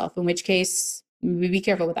for yourself, in which case, be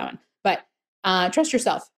careful with that one. But trust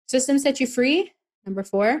yourself. Systems set you free. Number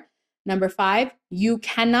 4. Number 5, you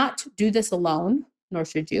cannot do this alone, nor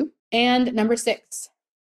should you. And number 6,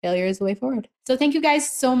 failure is the way forward. So thank you guys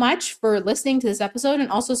so much for listening to this episode and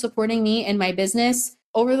also supporting me in my business.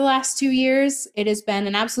 Over the last 2 years, it has been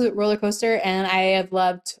an absolute roller coaster, and I have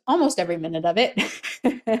loved almost every minute of it,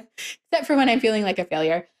 except for when I'm feeling like a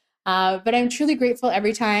failure. But I'm truly grateful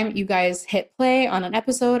every time you guys hit play on an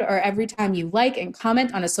episode or every time you like and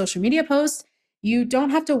comment on a social media post. You don't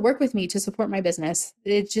have to work with me to support my business.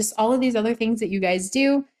 It's just all of these other things that you guys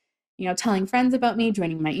do, telling friends about me,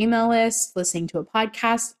 joining my email list, listening to a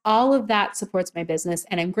podcast, all of that supports my business.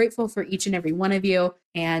 And I'm grateful for each and every one of you.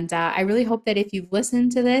 And I really hope that if you've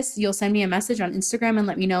listened to this, you'll send me a message on Instagram and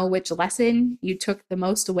let me know which lesson you took the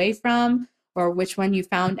most away from, or which one you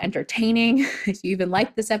found entertaining, if you even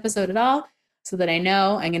liked this episode at all, so that I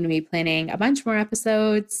know I'm going to be planning a bunch more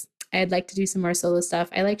episodes. I'd like to do some more solo stuff.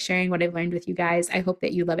 I like sharing what I've learned with you guys. I hope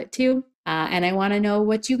that you love it too. And I want to know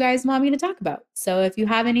what you guys want me to talk about. So if you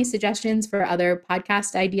have any suggestions for other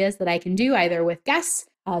podcast ideas that I can do, either with guests,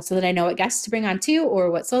 so that I know what guests to bring on too, or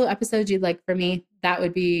what solo episodes you'd like for me, that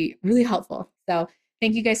would be really helpful. So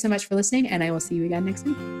thank you guys so much for listening, and I will see you again next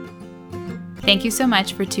week. Thank you so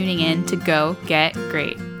much for tuning in to Go Get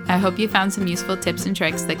Great. I hope you found some useful tips and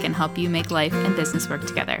tricks that can help you make life and business work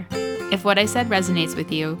together. If what I said resonates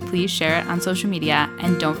with you, please share it on social media,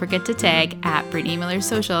 and don't forget to tag at Brittany Miller's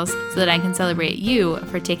socials so that I can celebrate you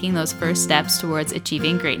for taking those first steps towards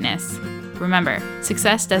achieving greatness. Remember,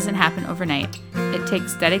 success doesn't happen overnight. It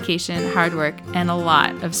takes dedication, hard work, and a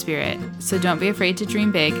lot of spirit. So don't be afraid to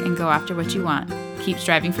dream big and go after what you want. Keep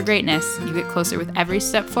striving for greatness. You get closer with every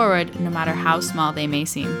step forward, no matter how small they may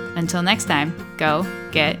seem. Until next time, go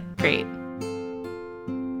get great.